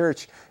left the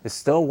church is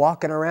still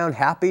walking around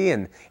happy,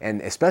 and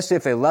especially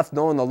if they left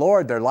knowing the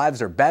Lord, their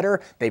lives are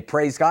better. They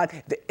praise God.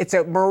 It's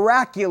a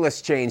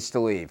miraculous change to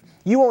leave.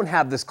 You won't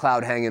have this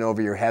cloud hanging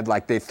over your head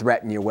like they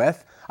threaten you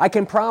with. I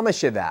can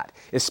promise you that,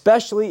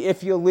 especially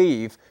if you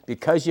leave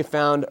because you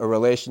found a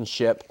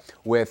relationship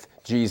with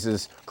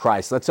Jesus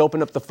Christ. Let's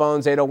open up the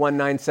phones,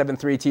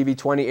 801-973-TV20,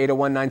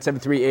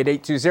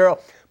 801-973-8820.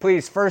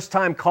 Please,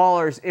 first-time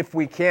callers, if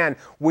we can.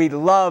 We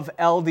love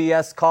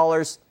LDS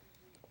callers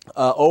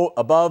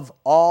above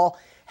all.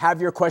 Have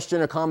your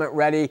question or comment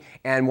ready,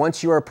 and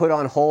once you are put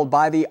on hold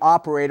by the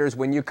operators,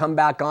 when you come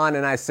back on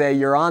and I say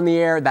you're on the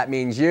air, that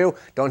means you.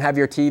 Don't have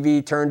your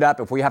TV turned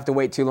up. If we have to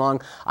wait too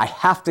long, I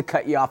have to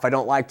cut you off. I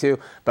don't like to,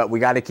 but we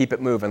got to keep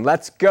it moving.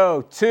 Let's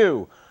go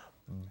to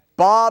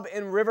Bob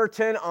in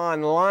Riverton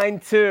on line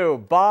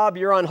 2. Bob,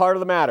 you're on Heart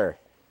of the Matter.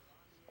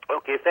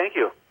 Okay, thank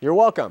you. You're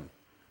welcome.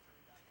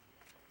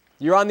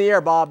 You're on the air,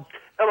 Bob.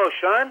 Hello,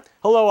 Sean.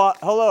 Hello.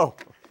 Hello.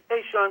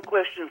 Hey, Sean,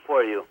 question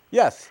for you.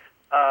 Yes.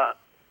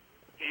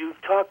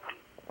 You've talked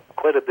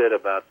quite a bit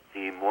about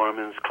the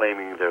Mormons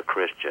claiming they're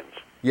Christians.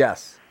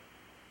 Yes.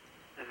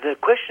 The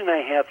question I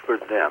have for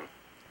them,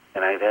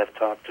 and I have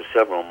talked to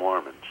several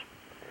Mormons,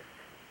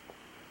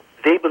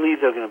 they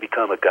believe they're going to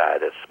become a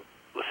god, a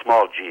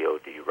small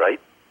G-O-D, right?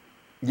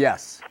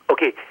 Yes.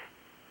 Okay.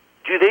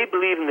 Do they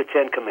believe in the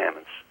Ten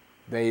Commandments?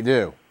 They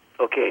do.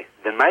 Okay.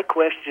 Then my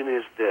question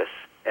is this,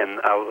 and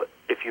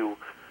if you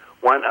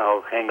want,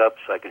 I'll hang up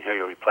so I can hear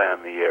your reply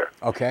on the air.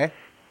 Okay.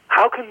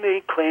 How can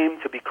they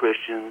claim to be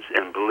Christians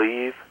and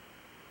believe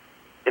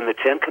in the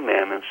Ten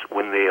Commandments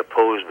when they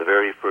oppose the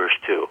very first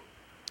two?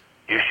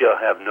 You shall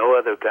have no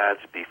other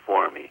gods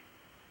before me.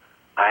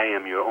 I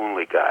am your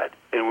only God.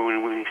 And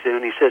when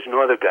he says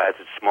no other gods,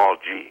 it's small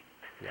g.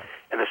 Yeah.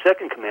 And the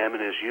second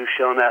commandment is you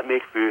shall not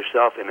make for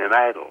yourself an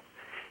idol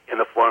in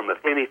the form of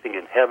anything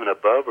in heaven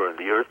above or in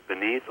the earth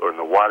beneath or in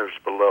the waters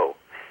below.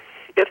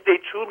 If they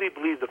truly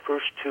believe the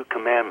first two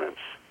commandments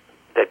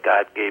that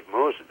God gave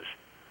Moses,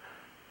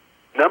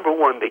 number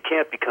one, they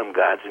can't become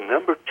gods. And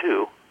number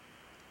two,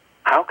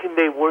 how can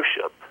they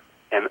worship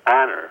and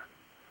honor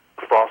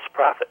a false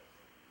prophet?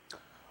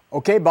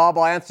 Okay, Bob,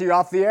 I'll answer you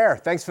off the air.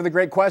 Thanks for the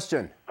great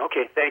question.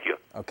 Okay, thank you.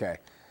 Okay.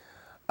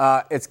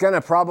 It's going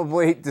to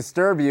probably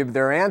disturb you,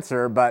 their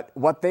answer, but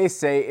what they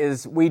say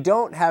is we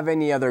don't have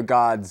any other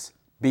gods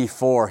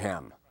before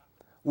him.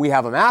 We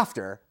have them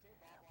after,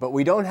 but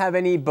we don't have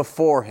any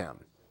before him.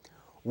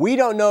 We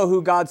don't know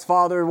who God's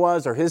father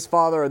was or his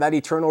father or that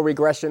eternal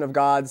regression of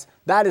gods.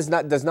 That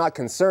does not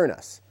concern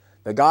us.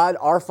 The God,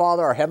 our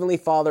Father, our Heavenly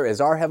Father,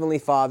 is our Heavenly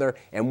Father,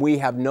 and we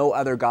have no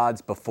other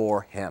gods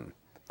before him.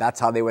 That's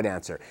how they would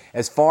answer.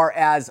 As far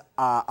as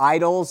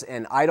idols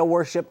and idol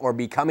worship or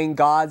becoming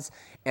gods,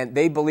 and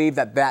they believe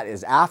that that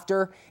is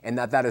after and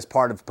that is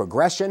part of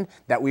progression,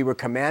 that we were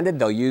commanded.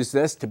 They'll use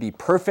this to be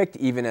perfect,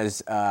 even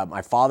as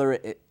my Father,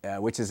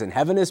 which is in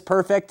heaven, is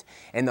perfect.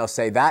 And they'll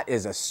say that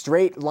is a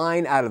straight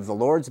line out of the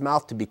Lord's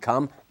mouth to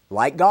become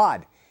like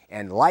God.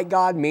 And like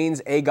God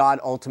means a God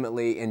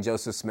ultimately in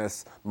Joseph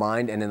Smith's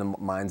mind and in the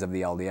minds of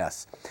the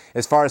LDS.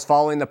 As far as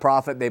following the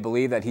prophet, they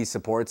believe that he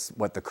supports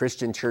what the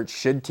Christian church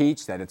should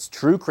teach, that it's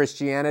true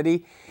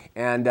Christianity.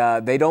 And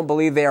they don't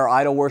believe they are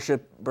idol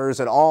worshipers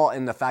at all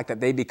in the fact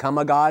that they become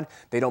a God.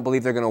 They don't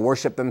believe they're going to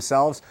worship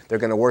themselves. They're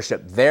going to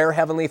worship their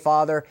Heavenly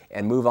Father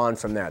and move on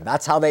from there.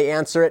 That's how they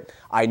answer it.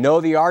 I know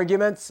the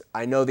arguments.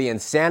 I know the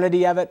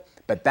insanity of it.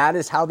 But that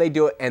is how they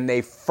do it, and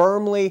they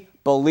firmly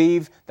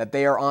believe that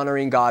they are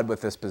honoring God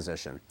with this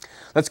position.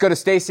 Let's go to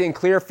Stacy in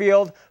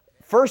Clearfield.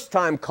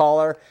 First-time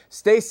caller.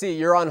 Stacy,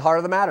 you're on Heart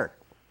of the Matter.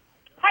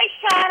 Hi,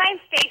 Sean. I'm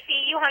Stacy.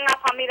 You hung up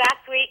on me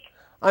last week.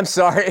 I'm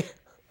sorry. And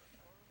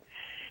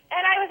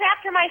I was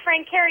after my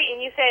friend Carrie,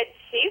 and you said,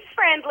 she's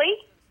friendly.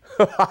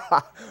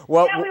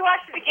 Well, yeah, we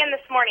watched it again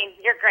this morning.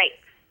 You're great.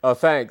 Oh,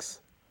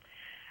 thanks.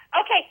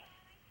 Okay.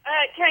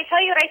 Can I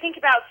tell you what I think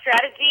about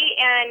strategy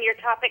and your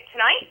topic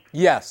tonight?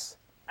 Yes.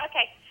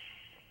 Okay.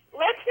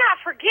 Let's not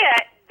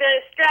forget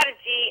the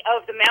strategy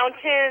of the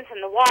mountains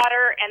and the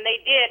water, and they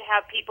did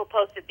have people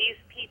post that these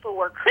people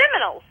were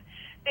criminals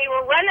they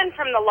were running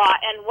from the law,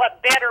 and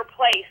what better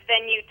place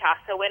than Utah?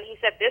 So when he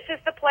said, this is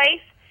the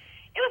place,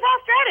 it was all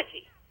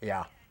strategy.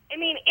 Yeah. I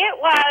mean, it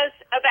was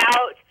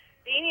about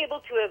being able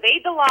to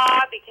evade the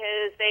law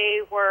because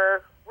they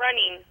were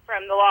running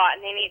from the law,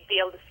 and they needed to be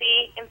able to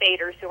see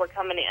invaders who were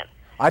coming in.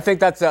 I think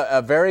that's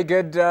a very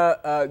good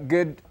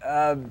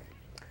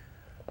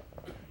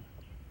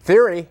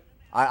theory.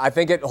 I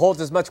think it holds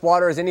as much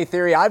water as any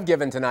theory I've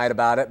given tonight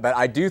about it, but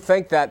I do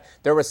think that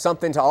there was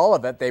something to all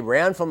of it. They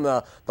ran from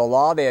the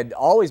law. They had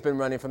always been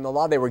running from the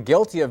law. They were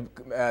guilty of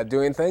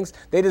doing things.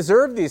 They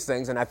deserved these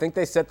things, and I think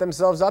they set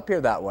themselves up here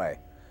that way.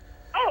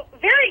 Oh,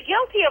 very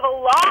guilty of a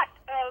lot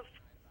of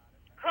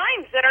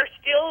crimes that are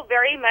still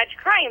very much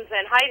crimes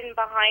and hiding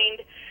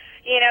behind,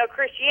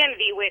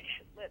 Christianity, which,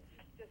 let's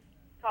just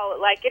call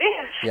it like it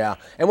is. Yeah,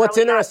 and what's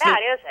interesting... Not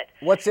bad, is it?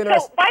 What's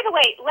interesting... So, by the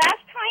way,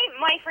 last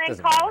time my friend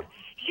called...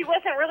 She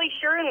wasn't really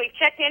sure, and we've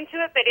checked into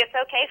it, but it's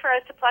okay for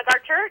us to plug our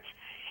church.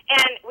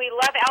 And we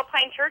love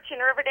Alpine Church in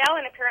Riverdale,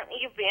 and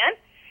apparently you've been.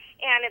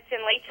 And it's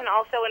in Layton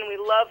also, and we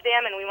love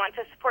them, and we want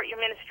to support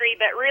your ministry.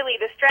 But really,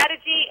 the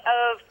strategy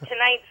of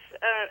tonight's,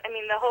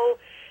 the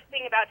whole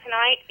thing about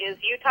tonight is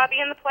Utah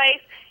being the place.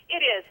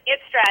 It is.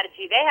 It's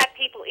strategy. They had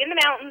people in the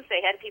mountains.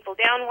 They had people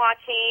down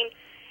watching.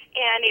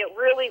 And it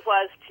really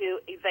was to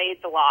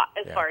evade the law,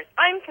 as far as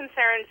I'm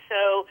concerned.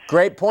 So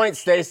great point,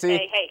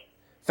 Stacy. Hey.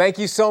 Thank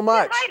you so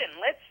much.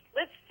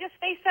 Let's just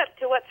face up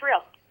to what's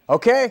real.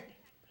 Okay.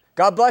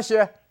 God bless you.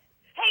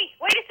 Hey,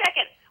 wait a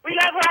second. We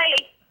love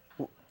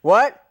Riley.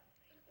 What?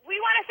 We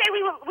want to say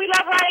we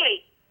love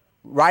Riley.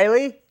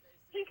 Riley?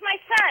 He's my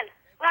son,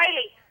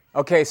 Riley.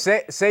 Okay,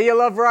 say you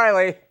love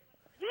Riley.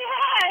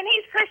 Yeah, and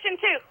he's Christian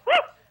too. Woo!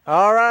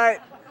 All right.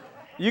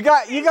 You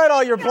got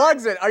all your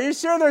plugs in. Are you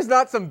sure there's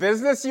not some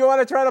business you want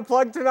to try to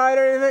plug tonight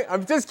or anything?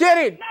 I'm just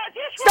kidding. No,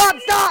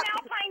 just Stop!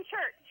 Alpine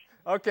Church.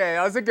 Okay,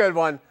 that was a good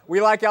one.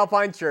 We like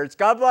Alpine Church.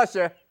 God bless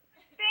you.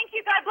 Thank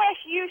you. God bless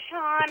you,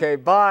 Sean. Okay,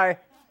 bye.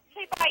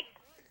 Okay, bye.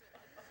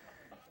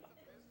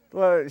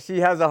 Well,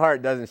 she has a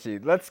heart, doesn't she?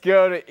 Let's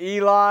go to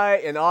Eli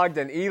in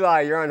Ogden.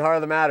 Eli, you're on Heart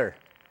of the Matter.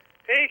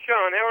 Hey,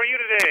 Sean. How are you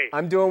today?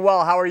 I'm doing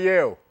well. How are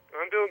you?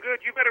 I'm doing good.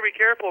 You better be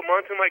careful.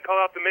 Monson might call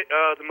out the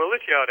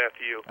militia out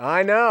after you.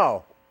 I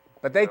know,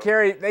 but they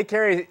carry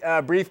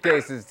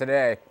briefcases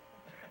today.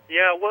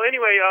 Yeah. Well,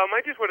 anyway,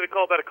 I just wanted to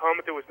call about a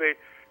comment that was made.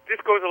 This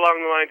goes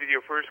along the lines of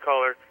your first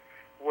caller,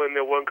 when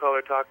the one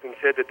caller talked and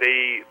said that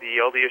the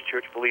LDS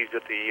Church believes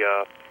that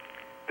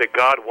that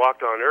God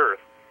walked on earth.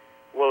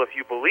 Well, if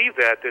you believe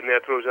that, then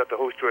that throws out the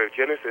whole story of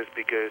Genesis,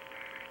 because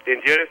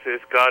in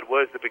Genesis, God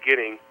was the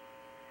beginning.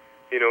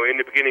 In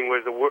the beginning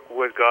was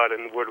God,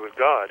 and the Word was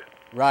God.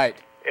 Right.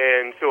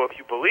 And so if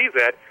you believe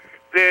that,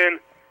 then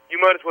you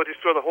might as well just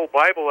throw the whole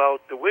Bible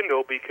out the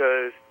window,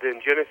 because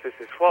then Genesis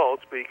is false,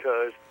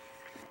 because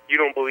you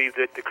don't believe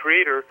that the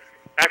Creator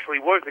actually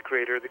was the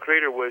Creator. The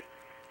Creator was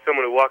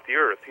someone who walked the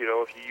earth,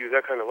 if you use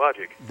that kind of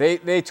logic.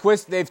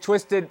 They've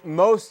twisted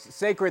most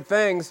sacred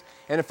things,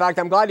 and in fact,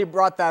 I'm glad you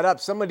brought that up.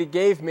 Somebody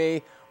gave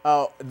me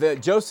the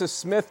Joseph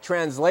Smith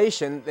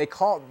translation. They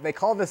call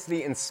this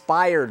the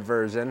inspired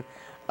version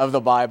of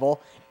the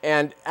Bible.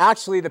 And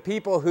actually, the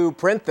people who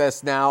print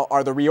this now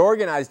are the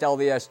reorganized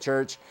LDS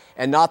Church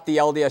and not the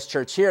LDS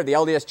Church here. The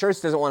LDS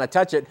Church doesn't want to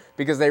touch it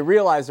because they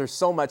realize there's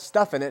so much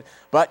stuff in it.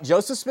 But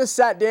Joseph Smith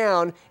sat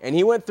down and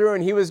he went through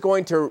and he was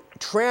going to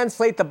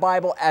translate the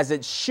Bible as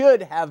it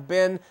should have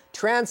been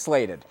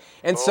translated.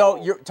 And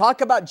so, you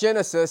talk about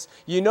Genesis.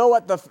 You know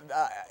what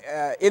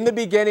in the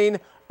beginning.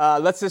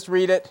 Let's just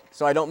read it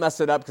so I don't mess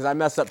it up, because I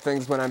mess up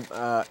things when I'm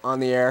on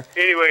the air.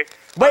 Anyway,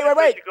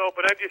 wait. You go,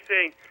 but I'm just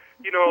saying.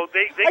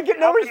 I get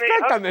no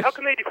respect on this. How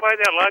can they defy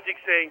that logic,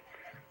 saying,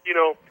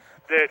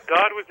 that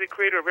God was the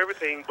creator of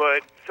everything,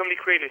 but somebody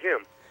created him?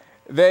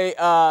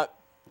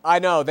 I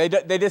know.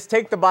 They just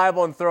take the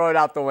Bible and throw it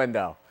out the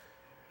window.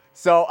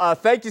 So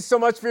thank you so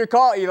much for your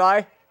call,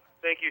 Eli.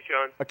 Thank you,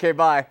 Sean. Okay,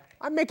 bye.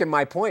 I'm making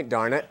my point,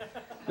 darn it.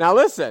 Now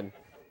listen.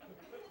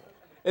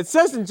 It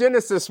says in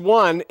Genesis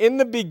 1, in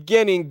the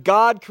beginning,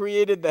 God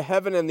created the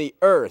heaven and the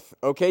earth.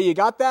 Okay, you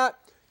got that?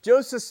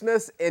 Joseph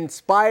Smith's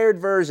inspired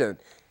version.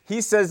 He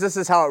says this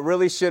is how it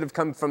really should have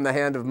come from the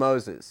hand of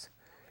Moses.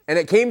 And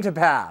it came to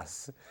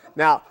pass.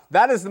 Now,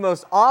 that is the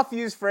most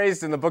oft-used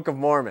phrase in the Book of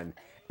Mormon.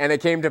 And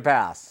it came to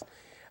pass.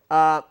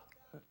 That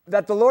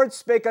the Lord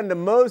spake unto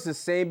Moses,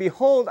 saying,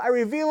 Behold, I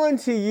reveal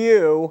unto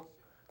you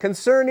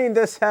concerning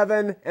this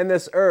heaven and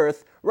this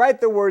earth, write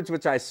the words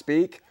which I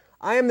speak.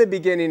 I am the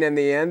beginning and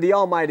the end, the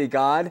Almighty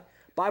God.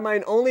 By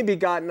mine only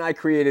begotten I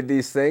created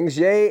these things.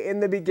 Yea,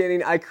 in the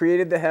beginning I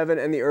created the heaven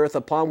and the earth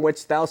upon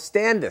which thou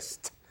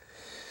standest.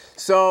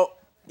 So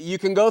you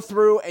can go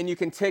through and you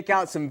can take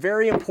out some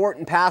very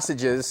important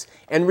passages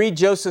and read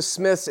Joseph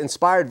Smith's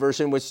inspired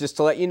version, which, just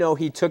to let you know,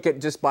 he took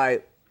it just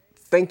by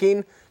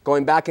thinking,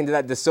 going back into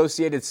that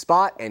dissociated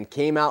spot, and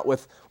came out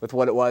with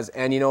what it was.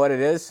 And you know what it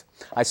is?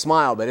 I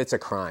smile, but it's a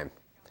crime.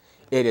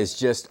 It is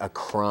just a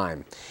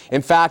crime.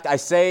 In fact, I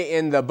say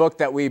in the book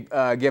that we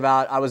give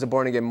out, I Was a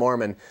Born Again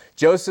Mormon,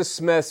 Joseph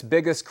Smith's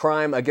biggest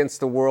crime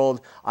against the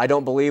world, I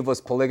don't believe was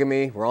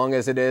polygamy, wrong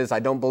as it is. I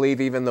don't believe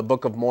even the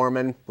Book of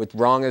Mormon, which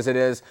wrong as it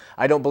is.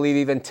 I don't believe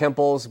even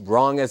temples,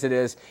 wrong as it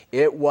is.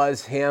 It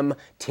was him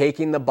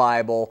taking the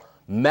Bible,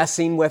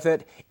 messing with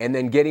it, and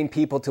then getting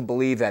people to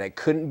believe that it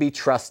couldn't be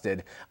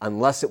trusted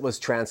unless it was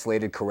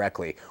translated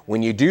correctly.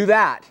 When you do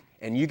that,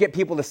 and you get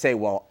people to say,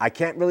 well, I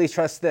can't really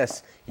trust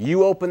this,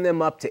 you open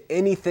them up to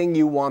anything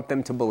you want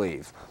them to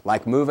believe,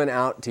 like moving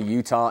out to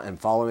Utah and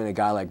following a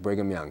guy like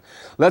Brigham Young.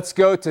 Let's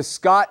go to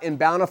Scott in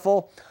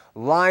Bountiful.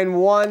 Line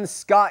 1,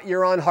 Scott,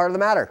 you're on Heart of the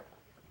Matter.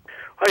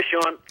 Hi,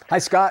 Sean. Hi,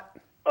 Scott.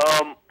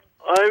 I'm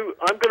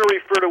going to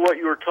refer to what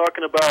you were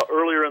talking about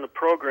earlier in the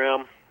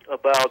program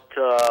about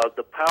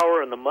the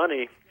power and the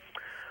money.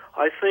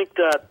 I think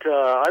that,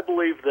 I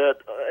believe that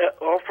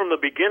all from the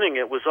beginning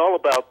it was all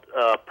about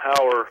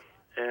power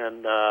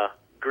and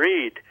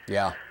greed.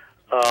 Yeah.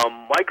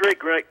 My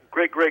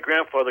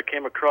great-great-great-grandfather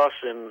came across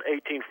in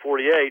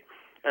 1848,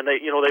 and they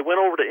went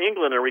over to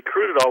England and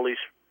recruited all these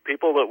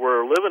people that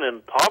were living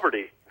in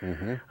poverty.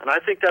 Mm-hmm. And I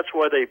think that's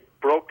why they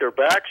broke their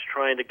backs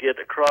trying to get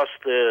across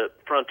the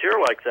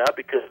frontier like that,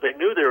 because they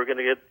knew they were going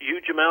to get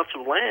huge amounts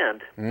of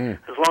land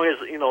as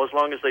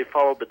long as they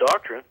followed the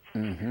doctrine.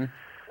 Mm-hmm.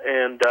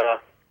 And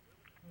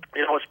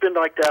it's been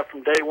like that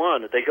from day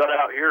one. They got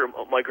out here.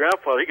 My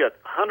grandfather, he got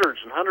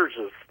hundreds and hundreds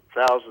of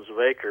thousands of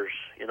acres,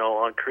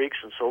 on creeks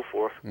and so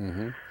forth.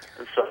 Mm-hmm.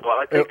 And so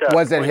I think that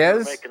was it point his? you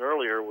were making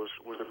earlier was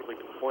a really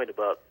good point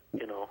about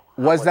how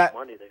much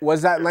money they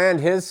was that land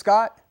his,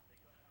 Scott?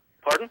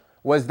 Pardon?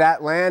 Was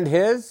that land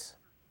his?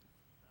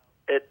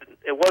 It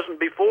wasn't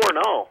before,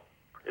 no.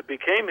 It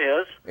became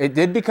his. It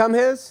did become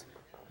his?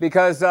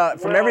 Because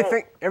from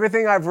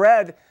everything I've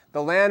read,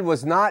 the land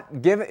was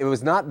not given. It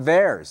was not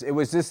theirs. It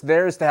was just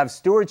theirs to have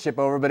stewardship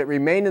over, but it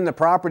remained in the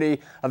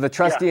property of the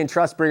trustee and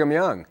trust Brigham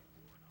Young.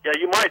 Yeah,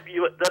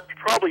 that's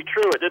probably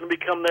true. It didn't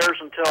become theirs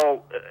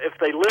until if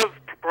they lived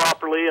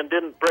properly and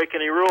didn't break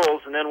any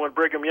rules, and then when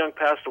Brigham Young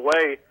passed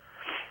away,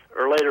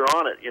 or later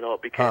on it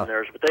became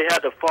theirs. But they had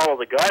to follow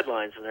the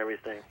guidelines and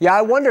everything. Yeah,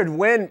 I wondered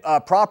when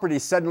property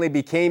suddenly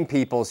became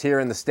people's here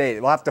in the state.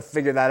 We'll have to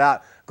figure that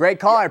out. Great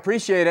call. I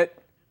appreciate it.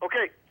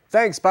 Okay.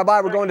 Thanks.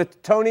 Bye-bye. We're going to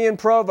Tony in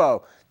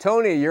Provo.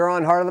 Tony, you're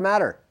on Heart of the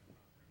Matter.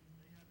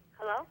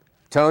 Hello?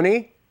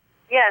 Tony?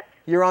 Yes.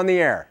 You're on the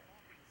air.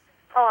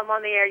 Oh, I'm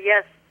on the air,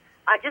 yes.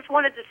 I just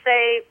wanted to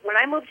say, when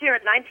I moved here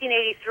in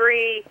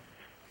 1983,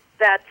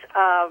 that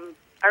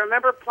I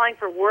remember applying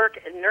for work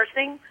in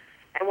nursing,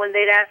 and when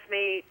they asked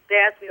me,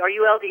 are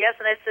you LDS?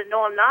 And I said,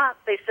 no, I'm not.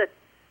 They said,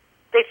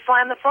 they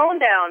slammed the phone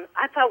down.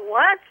 I thought,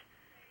 what?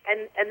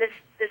 And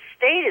this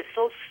state is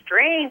so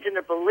strange in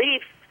their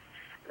beliefs,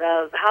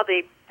 how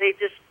they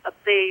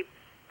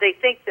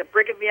think that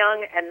Brigham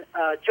Young and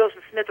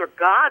Joseph Smith are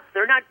gods.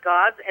 They're not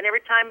gods. And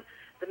every time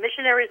the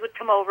missionaries would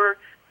come over,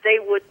 they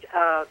would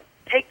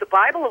take the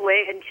Bible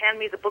away and hand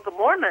me the Book of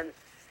Mormon.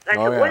 And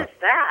I said, what is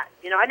that?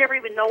 I never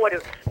even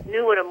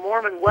knew what a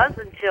Mormon was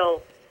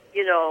until,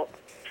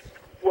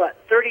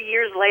 30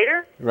 years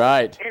later?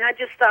 Right. And I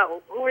just thought,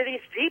 well, who are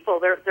these people?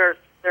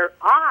 They're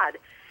odd.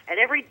 And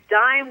every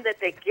dime that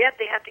they get,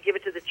 they have to give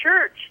it to the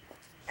church.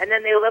 And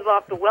then they live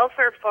off the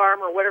welfare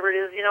farm or whatever it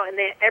is, and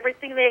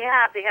everything they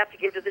have to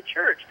give to the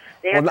church.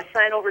 They have to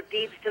sign over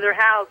deeds to their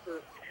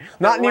houses.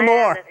 Not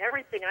anymore. And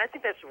everything. And I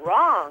think that's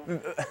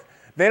wrong.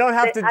 They don't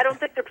have to. I don't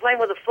think they're playing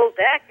with a full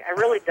deck. I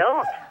really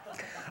don't.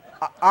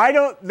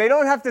 They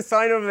don't have to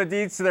sign over the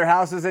deeds to their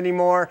houses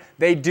anymore.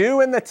 They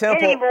do in the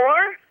temple.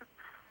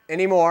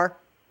 Anymore.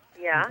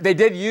 Yeah.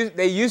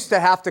 They used to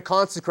have to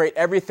consecrate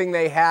everything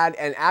they had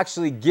and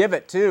actually give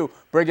it to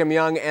Brigham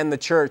Young and the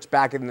church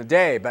back in the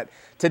day. But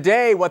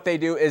today what they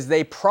do is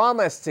they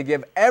promise to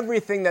give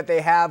everything that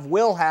they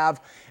will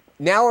have,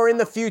 now or in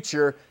the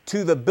future,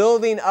 to the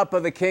building up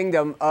of the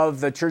kingdom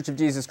of the Church of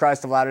Jesus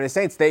Christ of Latter-day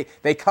Saints.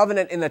 They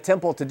covenant in the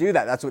temple to do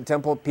that. That's what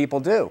temple people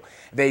do.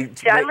 I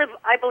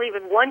believe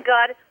in one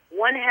God,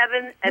 one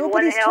heaven, and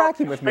nobody's one hell.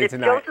 tracking with me but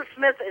tonight. If Joseph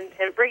Smith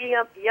and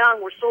Brigham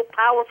Young were so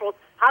powerful,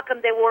 how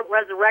come they weren't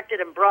resurrected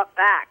and brought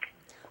back?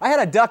 I had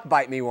a duck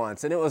bite me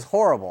once, and it was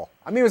horrible.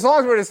 I mean, as long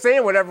as we're just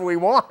saying whatever we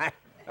want.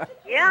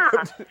 Yeah,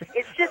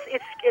 it's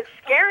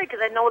scary because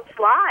I know it's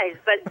lies,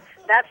 but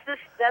that's their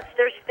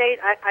state.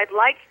 I'd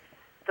like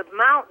the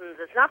mountains.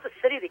 It's not the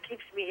city that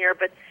keeps me here,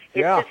 but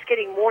it's just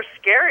getting more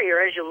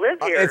scarier as you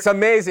live here. It's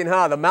amazing,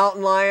 huh? The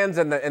mountain lions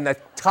and the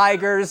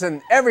tigers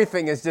and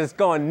everything is just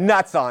going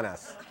nuts on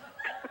us.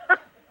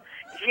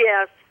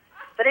 Yes,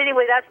 but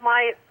anyway, that's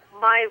my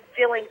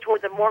feeling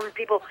toward the Mormon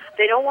people.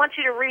 They don't want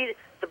you to read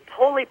the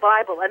Holy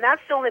Bible, and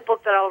that's the only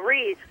book that I'll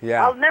read.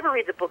 Yeah. I'll never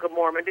read the Book of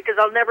Mormon because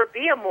I'll never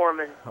be a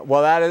Mormon.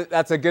 Well,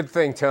 that's a good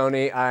thing,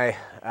 Tony. I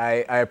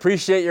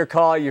appreciate your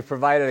call. You've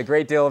provided a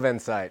great deal of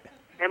insight.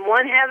 And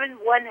one heaven,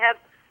 one hell,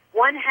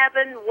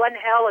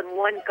 and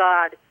one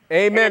God.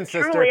 Amen, and it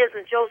sister. truly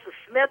isn't Joseph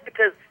Smith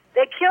because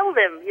they killed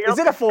him. Is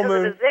it a full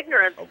moon? Because of his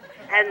ignorance.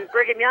 And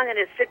Brigham Young and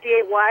his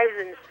 58 wives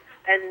and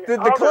And Did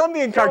all the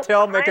Colombian jokes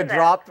cartel make a behind that.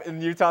 drop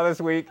in Utah this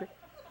week?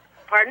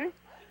 Pardon?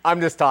 I'm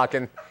just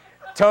talking.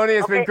 Tony,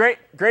 it's been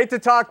great to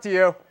talk to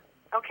you.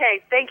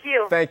 Okay, thank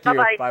you. Thank you.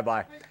 Bye-bye.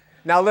 Bye-bye.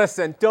 Now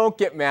listen, don't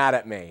get mad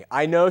at me.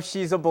 I know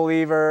she's a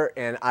believer,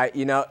 and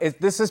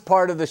this is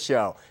part of the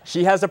show.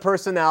 She has a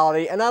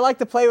personality, and I like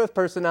to play with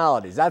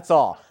personalities. That's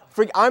all.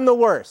 I'm the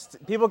worst.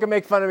 People can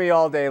make fun of me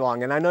all day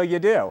long, and I know you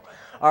do.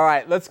 All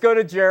right, let's go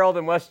to Gerald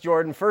in West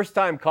Jordan,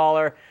 first-time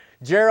caller.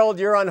 Gerald,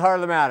 you're on Heart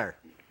of the Matter.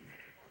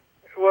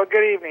 Well,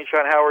 good evening,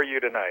 Sean. How are you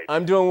tonight?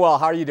 I'm doing well.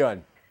 How are you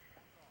doing?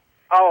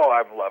 Oh,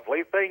 I'm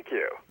lovely. Thank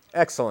you.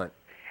 Excellent.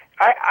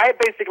 I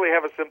basically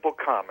have a simple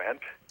comment.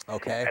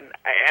 Okay. And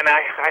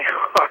I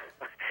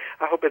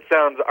I hope it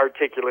sounds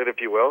articulate, if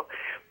you will.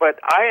 But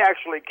I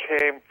actually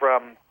came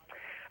from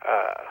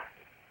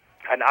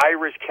an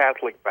Irish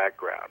Catholic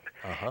background.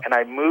 And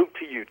I moved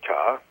to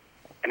Utah.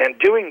 And in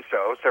doing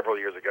so, several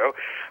years ago,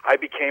 I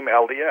became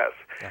LDS,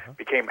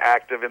 became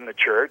active in the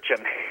church,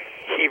 and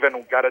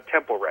even got a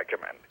temple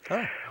recommend.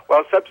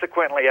 Well,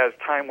 subsequently, as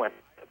time went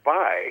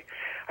by,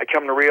 I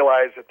come to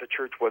realize that the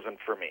church wasn't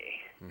for me,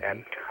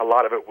 and a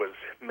lot of it was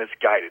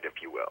misguided,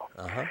 if you will,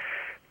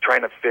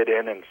 trying to fit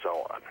in and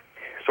so on.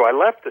 So I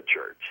left the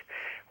church.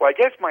 Well, I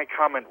guess my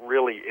comment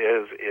really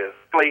is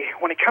really,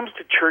 when it comes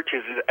to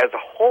churches as a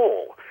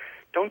whole,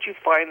 don't you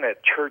find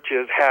that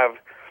churches have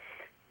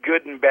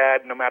good and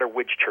bad no matter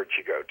which church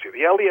you go to?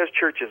 The LDS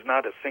Church is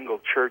not a single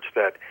church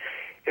that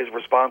is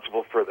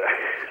responsible for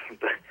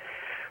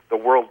the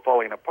world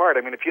falling apart.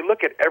 I mean, if you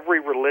look at every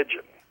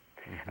religion,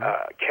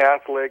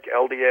 Catholic,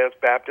 LDS,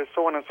 Baptist,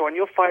 so on and so on,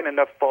 you'll find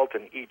enough fault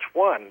in each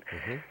one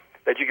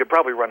that you could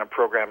probably run a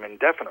program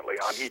indefinitely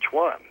on each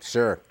one.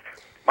 Sure.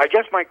 I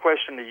guess my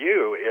question to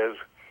you is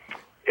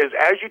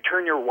as you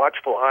turn your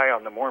watchful eye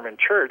on the Mormon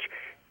Church,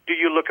 do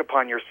you look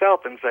upon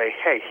yourself and say,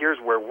 hey, here's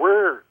where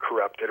we're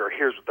corrupted, or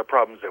here's the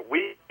problems that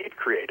we've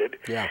created?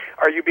 Yeah.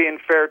 Are you being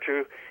fair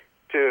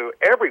to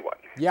everyone?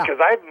 Yeah. Because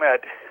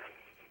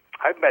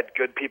I've met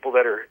good people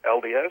that are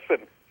LDS,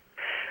 and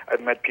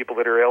I've met people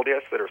that are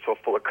LDS that are so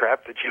full of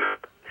crap that you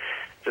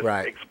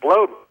just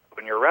explode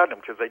when you're around them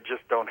because they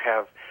just don't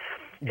have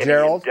any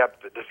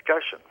in-depth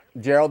discussion.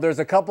 Gerald, there's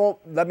a couple.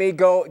 Let me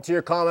go to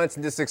your comments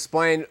and just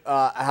explain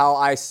how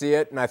I see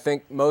it, and I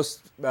think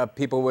most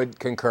people would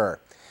concur.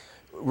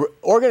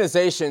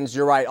 Organizations,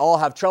 you're right, all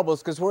have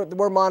troubles because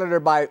we're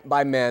monitored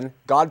by men.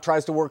 God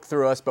tries to work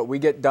through us, but we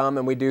get dumb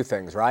and we do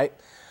things, right?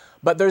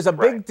 But there's a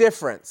big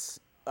difference,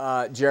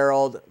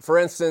 Gerald. For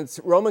instance,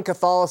 Roman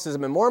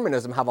Catholicism and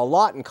Mormonism have a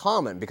lot in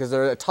common because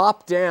they're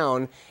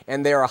top-down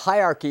and they're a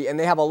hierarchy, and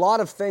they have a lot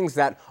of things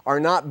that are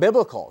not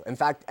biblical, in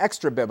fact,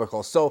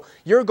 extra-biblical. So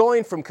you're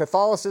going from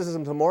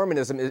Catholicism to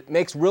Mormonism. It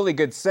makes really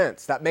good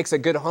sense. That makes a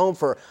good home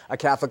for a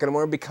Catholic and a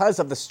Mormon because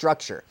of the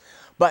structure.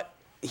 But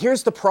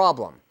here's the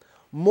problem.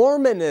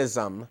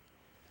 Mormonism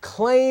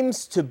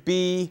claims to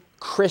be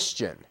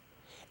Christian,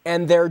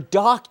 and their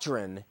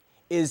doctrine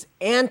is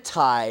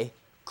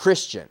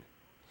anti-Christian.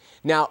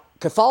 Now,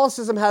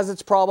 Catholicism has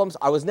its problems.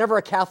 I was never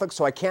a Catholic,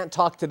 so I can't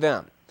talk to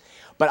them.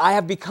 But I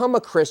have become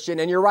a Christian,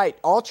 and you're right,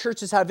 all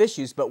churches have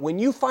issues, but when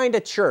you find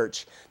a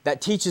church that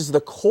teaches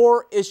the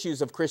core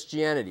issues of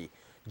Christianity,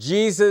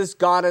 Jesus,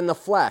 God in the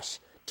flesh,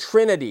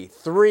 Trinity,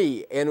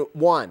 3 in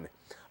 1,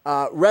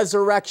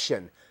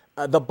 resurrection,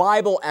 the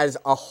Bible as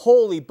a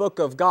holy book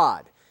of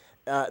God.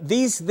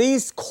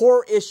 These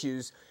core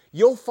issues,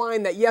 you'll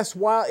find that, yes,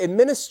 while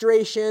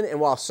administration and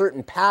while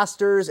certain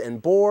pastors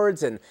and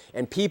boards and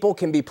people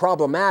can be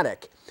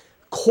problematic,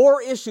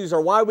 core issues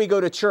are why we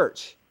go to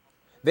church.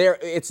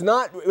 It's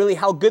not really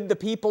how good the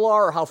people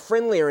are or how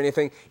friendly or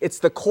anything. It's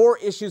the core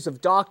issues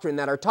of doctrine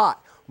that are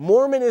taught.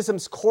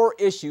 Mormonism's core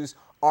issues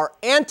are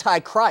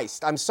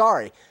anti-Christ, I'm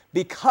sorry,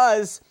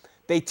 because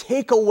they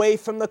take away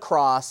from the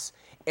cross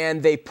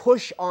and they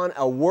push on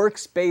a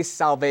works-based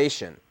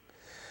salvation.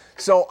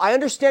 So I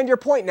understand your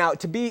point. Now,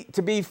 to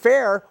be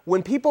fair,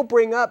 when people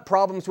bring up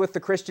problems with the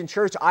Christian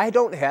church, I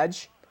don't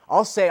hedge.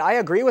 I'll say I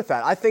agree with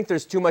that. I think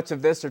there's too much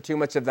of this or too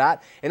much of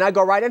that, and I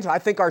go right into it. I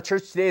think our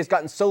church today has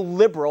gotten so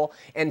liberal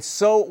and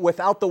so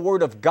without the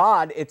Word of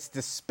God, it's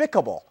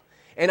despicable.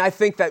 And I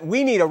think that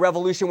we need a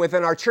revolution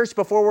within our church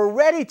before we're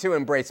ready to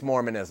embrace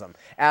Mormonism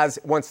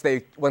once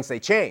they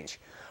change.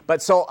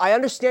 But so I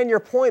understand your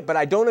point, but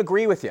I don't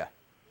agree with you.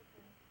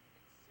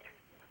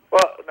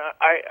 Well,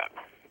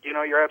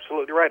 you're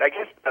absolutely right. I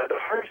guess the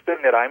hardest thing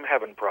that I'm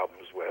having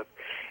problems with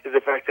is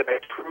the fact that I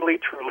truly,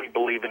 truly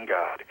believe in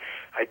God.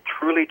 I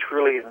truly,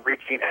 truly am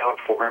reaching out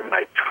for Him, and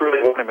I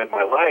truly want Him in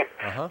my life.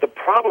 The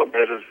problem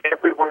is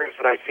everywhere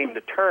that I seem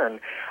to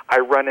turn, I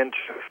run into,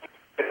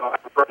 I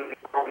run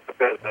into the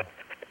business.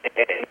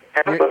 And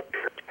I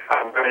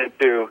run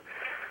into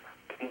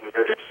things that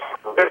are just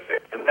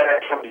horrific. And then I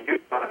come to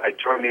Utah, and I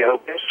join the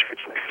LDS Church,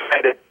 and I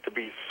find it to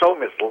be so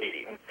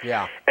misleading.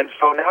 Yeah. And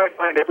so now I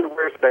find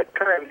everywhere that I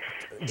turn,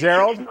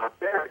 Gerald? it's not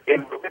there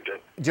in religion.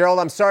 Gerald,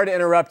 I'm sorry to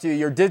interrupt you.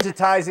 You're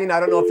digitizing. I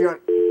don't know if you're on.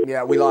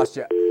 Yeah, we lost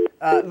you.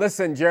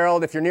 Listen,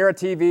 Gerald, if you're near a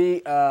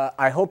TV,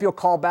 I hope you'll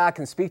call back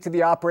and speak to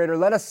the operator.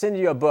 Let us send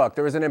you a book.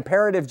 There was an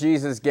imperative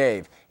Jesus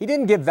gave. He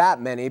didn't give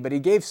that many, but he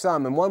gave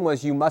some, and one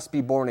was, you must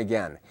be born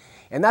again.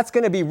 And that's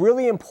going to be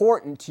really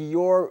important to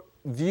your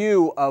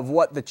view of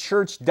what the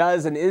church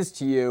does and is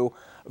to you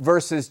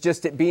versus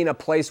just it being a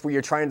place where you're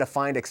trying to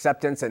find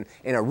acceptance and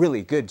in a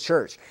really good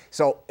church.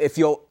 So if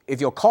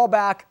you'll call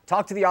back,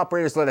 talk to the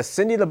operators, let us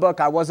send you the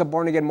book, I Was a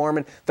Born Again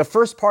Mormon. The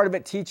first part of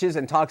it teaches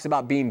and talks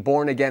about being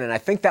born again, and I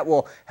think that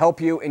will help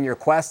you in your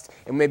quest,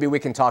 and maybe we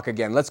can talk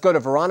again. Let's go to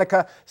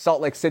Veronica,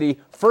 Salt Lake City.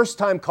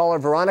 First-time caller.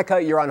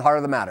 Veronica, you're on Heart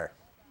of the Matter.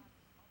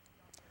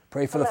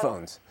 Pray for the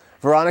phones.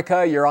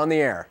 Veronica, you're on the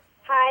air.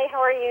 Hi,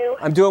 how are you?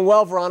 I'm doing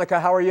well, Veronica.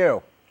 How are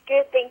you?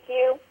 Good, thank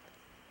you.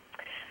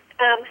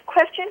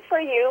 Question for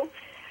you.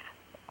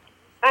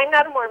 I'm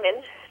not a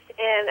Mormon,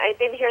 and I've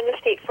been here in the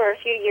state for a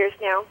few years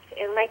now.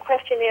 And my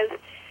question is,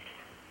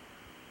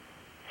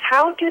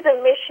 how do the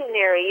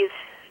missionaries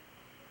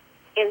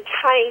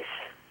entice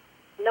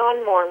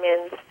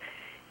non-Mormons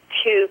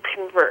to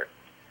convert?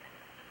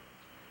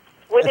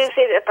 What is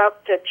it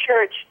about the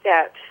church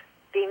that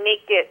they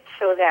make it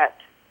so that,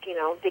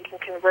 they can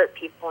convert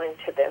people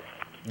into this?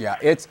 Yeah,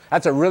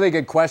 that's a really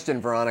good question,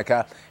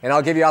 Veronica, and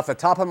I'll give you off the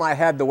top of my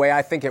head the way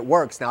I think it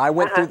works. Now, I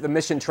went through the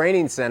Mission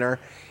Training Center,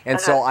 and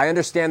so I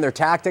understand their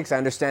tactics, I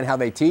understand how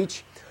they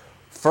teach.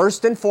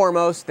 First and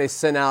foremost, they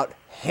send out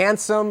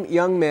handsome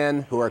young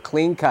men who are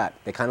clean cut.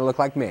 They kind of look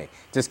like me.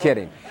 Just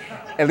kidding.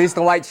 At least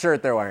the white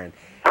shirt they're wearing.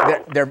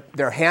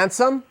 They're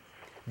handsome,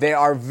 they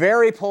are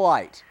very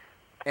polite,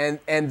 and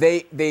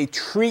they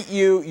treat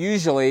you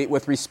usually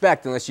with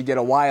respect, unless you get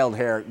a wild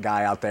hair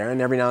guy out there,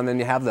 and every now and then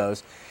you have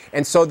those.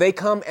 And so they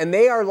come, and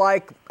they are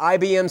like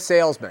IBM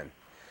salesmen.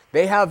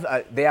 They have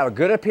a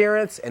good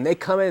appearance, and they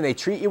come in and they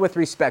treat you with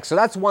respect. So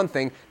that's one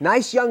thing.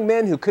 Nice young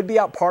men who could be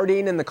out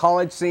partying in the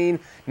college scene,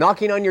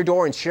 knocking on your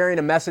door and sharing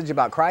a message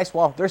about Christ.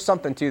 Well, there's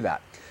something to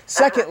that.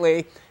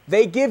 Secondly,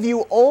 they give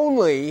you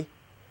only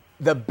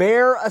the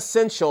bare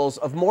essentials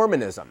of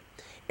Mormonism.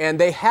 And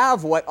they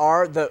have what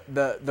are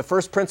the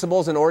first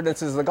principles and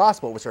ordinances of the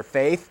gospel, which are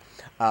faith,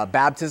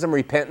 baptism,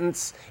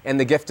 repentance, and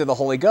the gift of the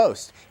Holy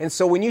Ghost. And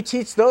so when you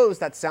teach those,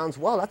 that sounds,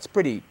 well, that's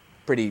pretty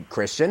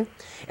Christian.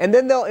 And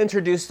then they'll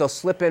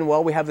slip in,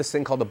 well, we have this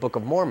thing called the Book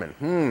of Mormon.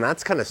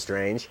 That's kind of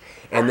strange.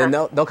 And then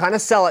they'll kind of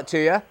sell it to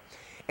you.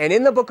 And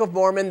in the Book of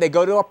Mormon, they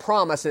go to a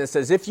promise, and it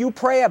says, if you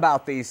pray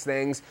about these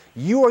things,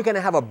 you are going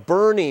to have a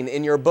burning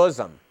in your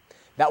bosom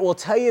that will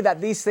tell you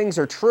that these things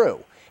are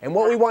true. And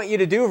what we want you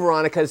to do,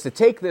 Veronica, is to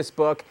take this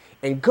book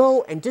and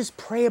go and just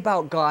pray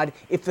about God.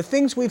 If the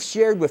things we've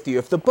shared with you,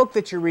 if the book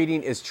that you're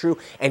reading is true,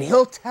 and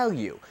He'll tell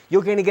you,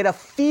 you're going to get a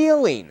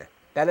feeling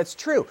that it's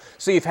true.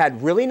 So you've had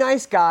really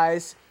nice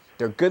guys,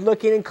 they're good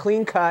looking and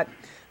clean cut,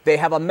 they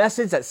have a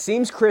message that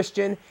seems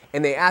Christian,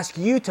 and they ask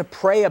you to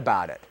pray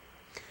about it.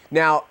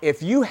 Now,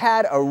 if you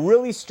had a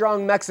really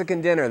strong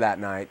Mexican dinner that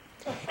night,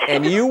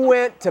 and you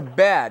went to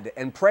bed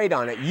and prayed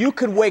on it, you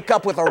could wake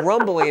up with a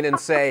rumbling and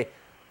say,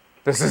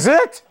 this is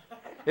it.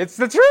 It's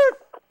the truth.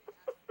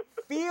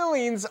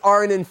 Feelings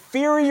are an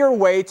inferior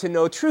way to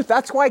know truth.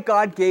 That's why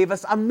God gave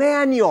us a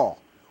manual,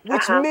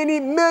 which many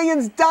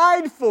millions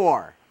died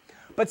for.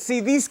 But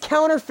see, these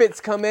counterfeits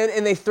come in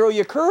and they throw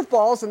you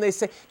curveballs and they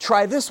say,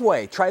 try this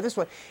way, try this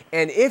way.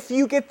 And if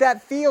you get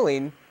that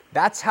feeling,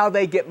 that's how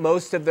they get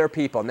most of their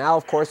people. Now,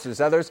 of course, there's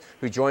others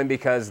who join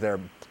because their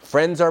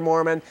friends are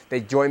Mormon.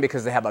 They join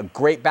because they have a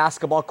great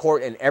basketball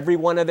court in every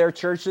one of their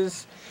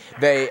churches.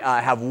 They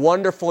have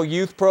wonderful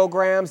youth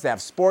programs. They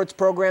have sports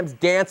programs,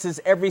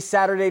 dances every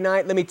Saturday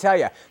night. Let me tell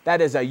you,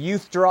 that is a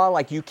youth draw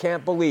like you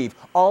can't believe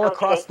all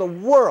across the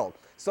world.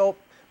 So,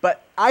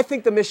 but I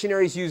think the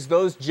missionaries use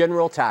those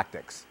general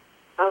tactics.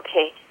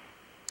 Okay.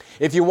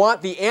 If you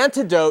want the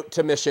antidote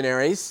to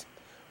missionaries,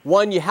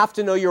 one, you have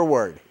to know your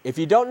word. If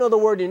you don't know the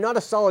word, you're not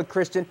a solid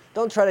Christian,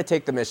 don't try to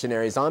take the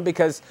missionaries on,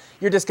 because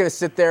you're just going to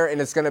sit there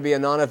and it's going to be a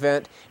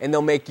non-event, and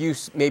they'll make you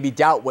maybe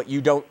doubt what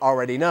you don't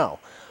already know.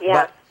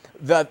 Yeah.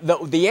 But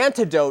the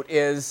antidote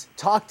is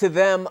talk to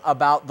them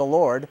about the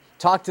Lord,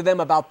 talk to them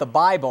about the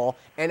Bible,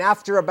 and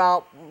after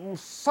about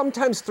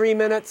sometimes 3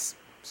 minutes,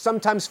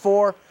 sometimes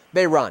 4,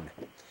 they run.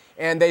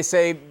 And they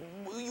say,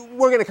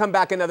 we're going to come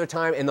back another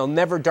time, and they'll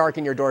never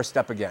darken your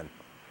doorstep again.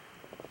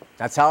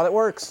 That's how it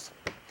works.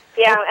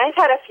 Yeah, I've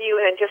had a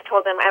few and just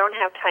told them I don't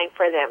have time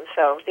for them,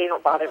 so they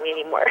don't bother me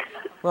anymore.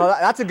 Well,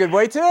 that's a good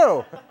way,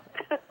 too.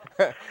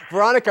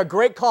 Veronica,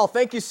 great call.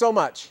 Thank you so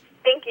much.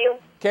 Thank you.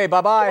 Okay,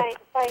 bye-bye.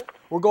 Bye.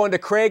 We're going to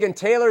Craig in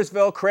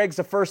Taylorsville. Craig's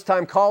a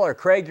first-time caller.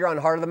 Craig, you're on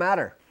Heart of the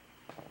Matter.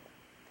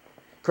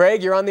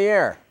 Craig, you're on the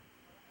air.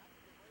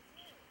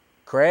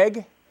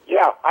 Craig?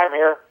 Yeah, I'm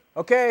here.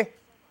 Okay.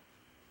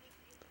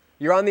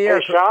 You're on the air.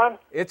 Hey, Sean?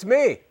 It's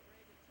me.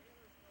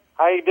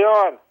 How you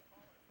doing?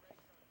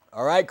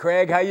 All right,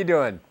 Craig, how you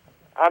doing?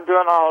 I'm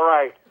doing all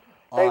right.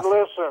 Awesome. Hey,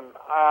 listen,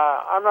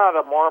 I'm not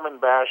a Mormon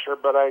basher,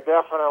 but I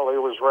definitely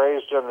was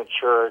raised in the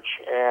church,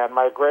 and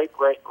my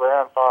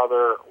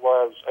great-great-grandfather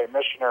was a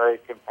missionary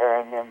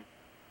companion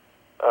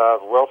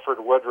Wilford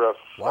Woodruff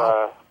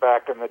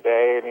back in the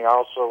day, and he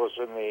also was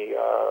in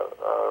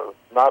the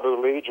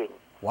Nauvoo Legion.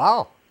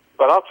 Wow.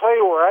 But I'll tell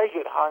you where I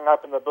get hung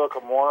up in the Book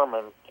of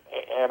Mormon,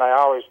 and I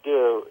always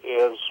do,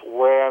 is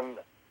when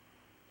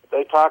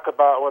they talk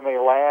about when they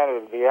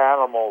landed the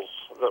animals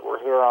that were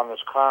here on this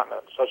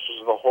continent, such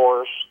as the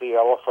horse, the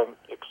elephant,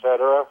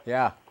 etc.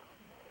 Yeah.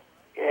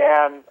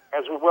 And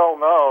as we well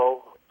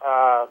know,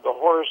 the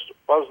horse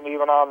wasn't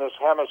even on this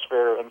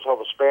hemisphere until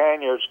the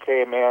Spaniards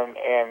came in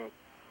and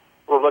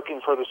were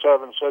looking for the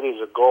 7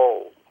 cities of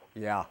gold.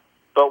 Yeah.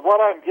 But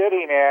what I'm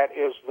getting at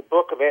is the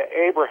Book of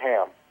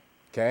Abraham.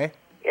 Okay.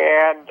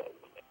 And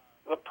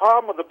the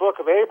problem with the Book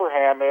of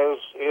Abraham is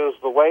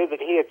the way that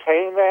he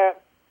attained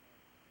that.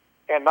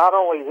 And not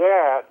only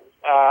that,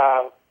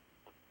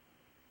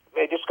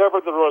 they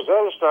discovered the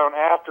Rosetta Stone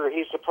after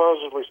he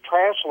supposedly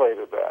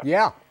translated that.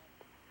 Yeah.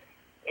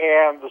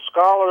 And the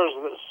scholars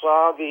that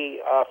saw the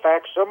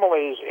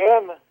facsimiles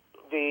in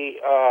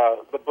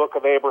the Book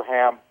of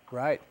Abraham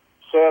Right.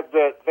 said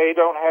that they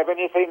don't have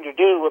anything to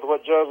do with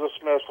what Joseph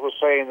Smith was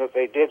saying that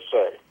they did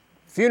say.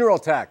 Funeral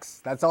texts.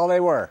 That's all they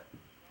were.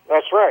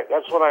 That's right.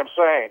 That's what I'm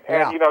saying.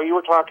 Yeah. And, you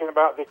were talking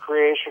about the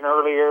creation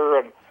earlier,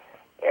 and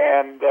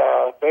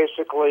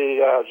basically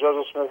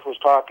Joseph Smith was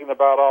talking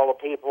about all the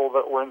people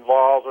that were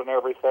involved and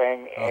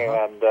everything,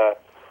 and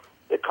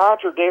it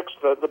contradicts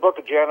the Book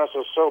of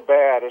Genesis so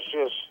bad. It's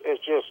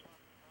just,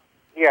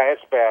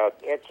 it's bad.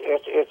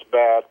 It's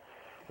bad.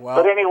 Well,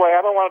 but anyway,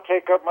 I don't want to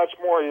take up much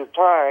more of your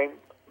time,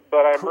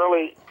 but I'm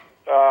really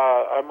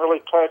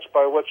touched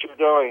by what you're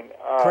doing,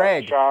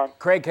 Craig. Sean.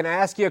 Craig, can I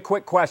ask you a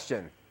quick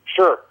question?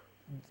 Sure.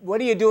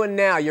 What are you doing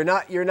now? You're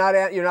not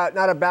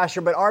a basher,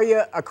 but are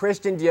you a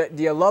Christian? Do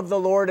you love the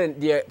Lord, and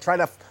do you try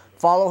to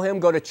follow Him,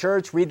 go to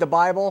church, read the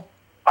Bible?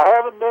 I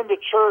haven't been to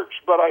church,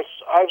 but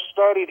I've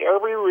studied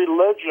every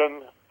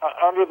religion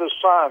under the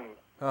sun.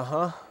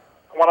 Uh-huh.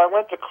 When I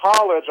went to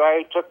college,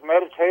 I took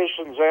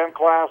meditation, Zen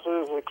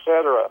classes,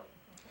 etc.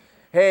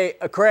 Hey,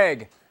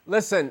 Craig,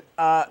 listen,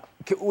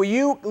 will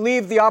you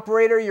leave the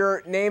operator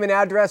your name and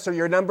address or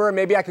your number, and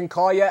maybe I can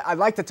call you? I'd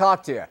like to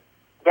talk to you.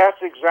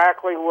 That's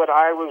exactly what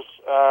I was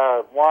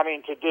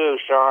wanting to do,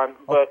 Sean.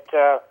 But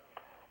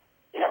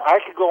I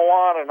could go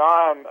on and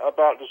on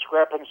about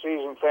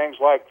discrepancies and things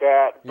like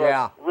that.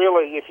 But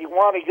really, if you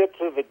want to get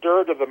to the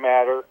dirt of the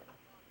matter...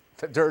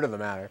 The dirt of the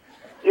matter.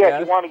 Yeah,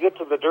 if you want to get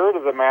to the dirt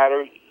of the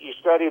matter, you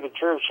study the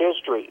church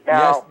history.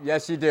 Now,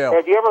 yes, you do.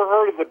 Have you ever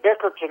heard of the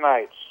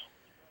Bickertonites?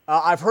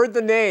 I've heard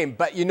the name,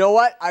 but you know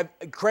what?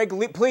 Craig,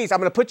 please, I'm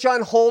going to put you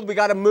on hold. We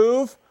got to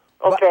move.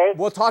 Okay.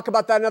 We'll talk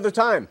about that another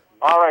time.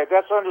 All right,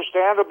 that's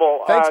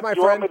understandable. Thanks, my do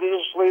you friend. want me to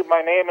just leave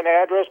my name and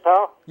address,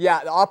 pal?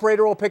 Yeah, the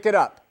operator will pick it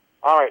up.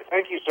 All right,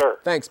 thank you, sir.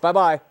 Thanks,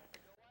 bye-bye.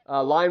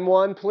 Line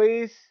 1,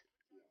 please.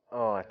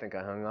 Oh, I think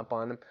I hung up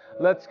on him.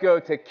 Let's go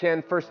to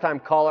Ken,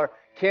 first-time caller.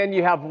 Ken,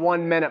 you have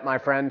 1 minute, my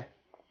friend.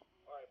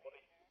 All right,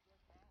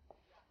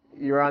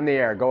 buddy. You're on the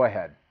air. Go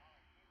ahead.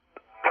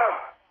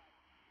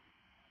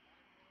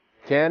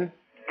 Ken?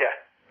 Yeah.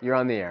 You're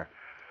on the air.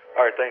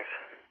 All right, thanks.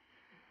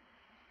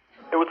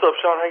 Hey, what's up,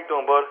 Sean? How you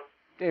doing, bud?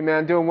 Hey,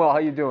 man, doing well.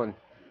 How you doing?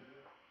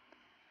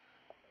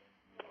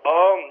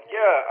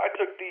 Yeah, I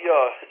took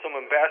some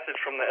ambassadors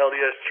from the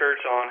LDS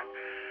Church on.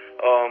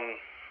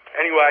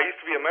 Anyway, I used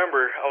to be a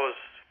member. I was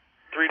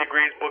 3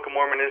 Degrees, Book of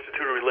Mormon,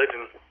 Institute of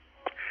Religion.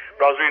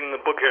 But I was reading the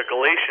book of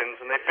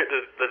Galatians, and they fit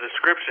the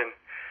description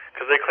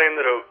because they claim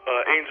that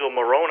Angel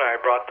Moroni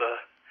brought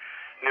the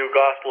new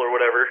gospel or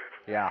whatever.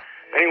 Yeah.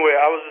 Anyway,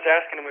 I was just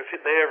asking them if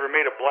they ever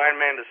made a blind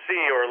man to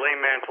see or a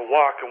lame man to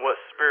walk, and what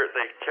spirit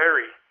they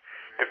carry,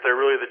 if they're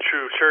really the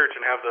true church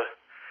and have the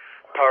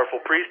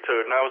powerful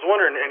priesthood. And I was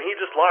wondering, and he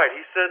just lied.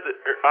 He said that,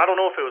 I don't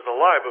know if it was a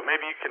lie, but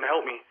maybe you can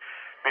help me,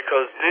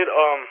 because did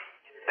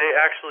they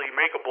actually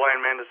make a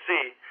blind man to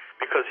see?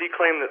 Because he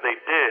claimed that they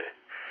did.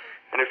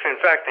 And if in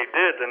fact they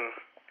did, then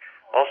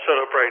I'll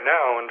shut up right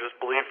now and just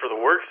believe for the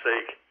work's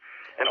sake.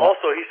 And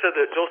also, he said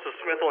that Joseph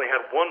Smith only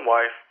had one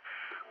wife,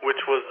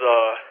 which was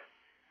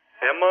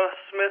Emma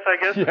Smith,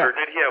 I guess, or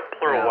did he have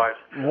plural wives?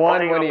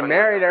 One when he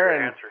married her.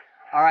 And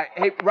all right,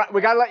 hey, we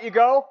got to let you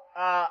go.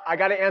 I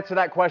got to answer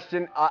that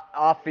question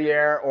off the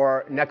air,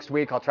 or next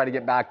week. I'll try to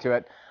get back to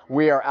it.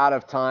 We are out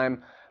of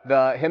time.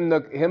 The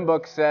hymn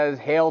book says,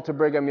 "Hail to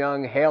Brigham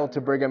Young, hail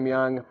to Brigham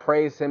Young,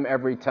 praise him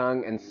every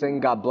tongue, and sing,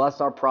 God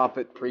bless our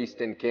prophet,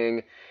 priest, and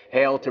king.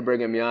 Hail to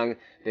Brigham Young."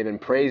 They've been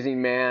praising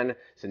man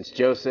since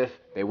Joseph.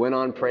 They went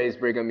on praise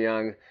Brigham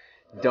Young.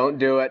 Don't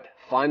do it.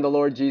 Find the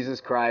Lord Jesus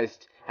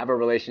Christ. Have a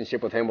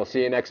relationship with him. We'll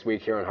see you next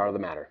week here on Heart of the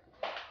Matter.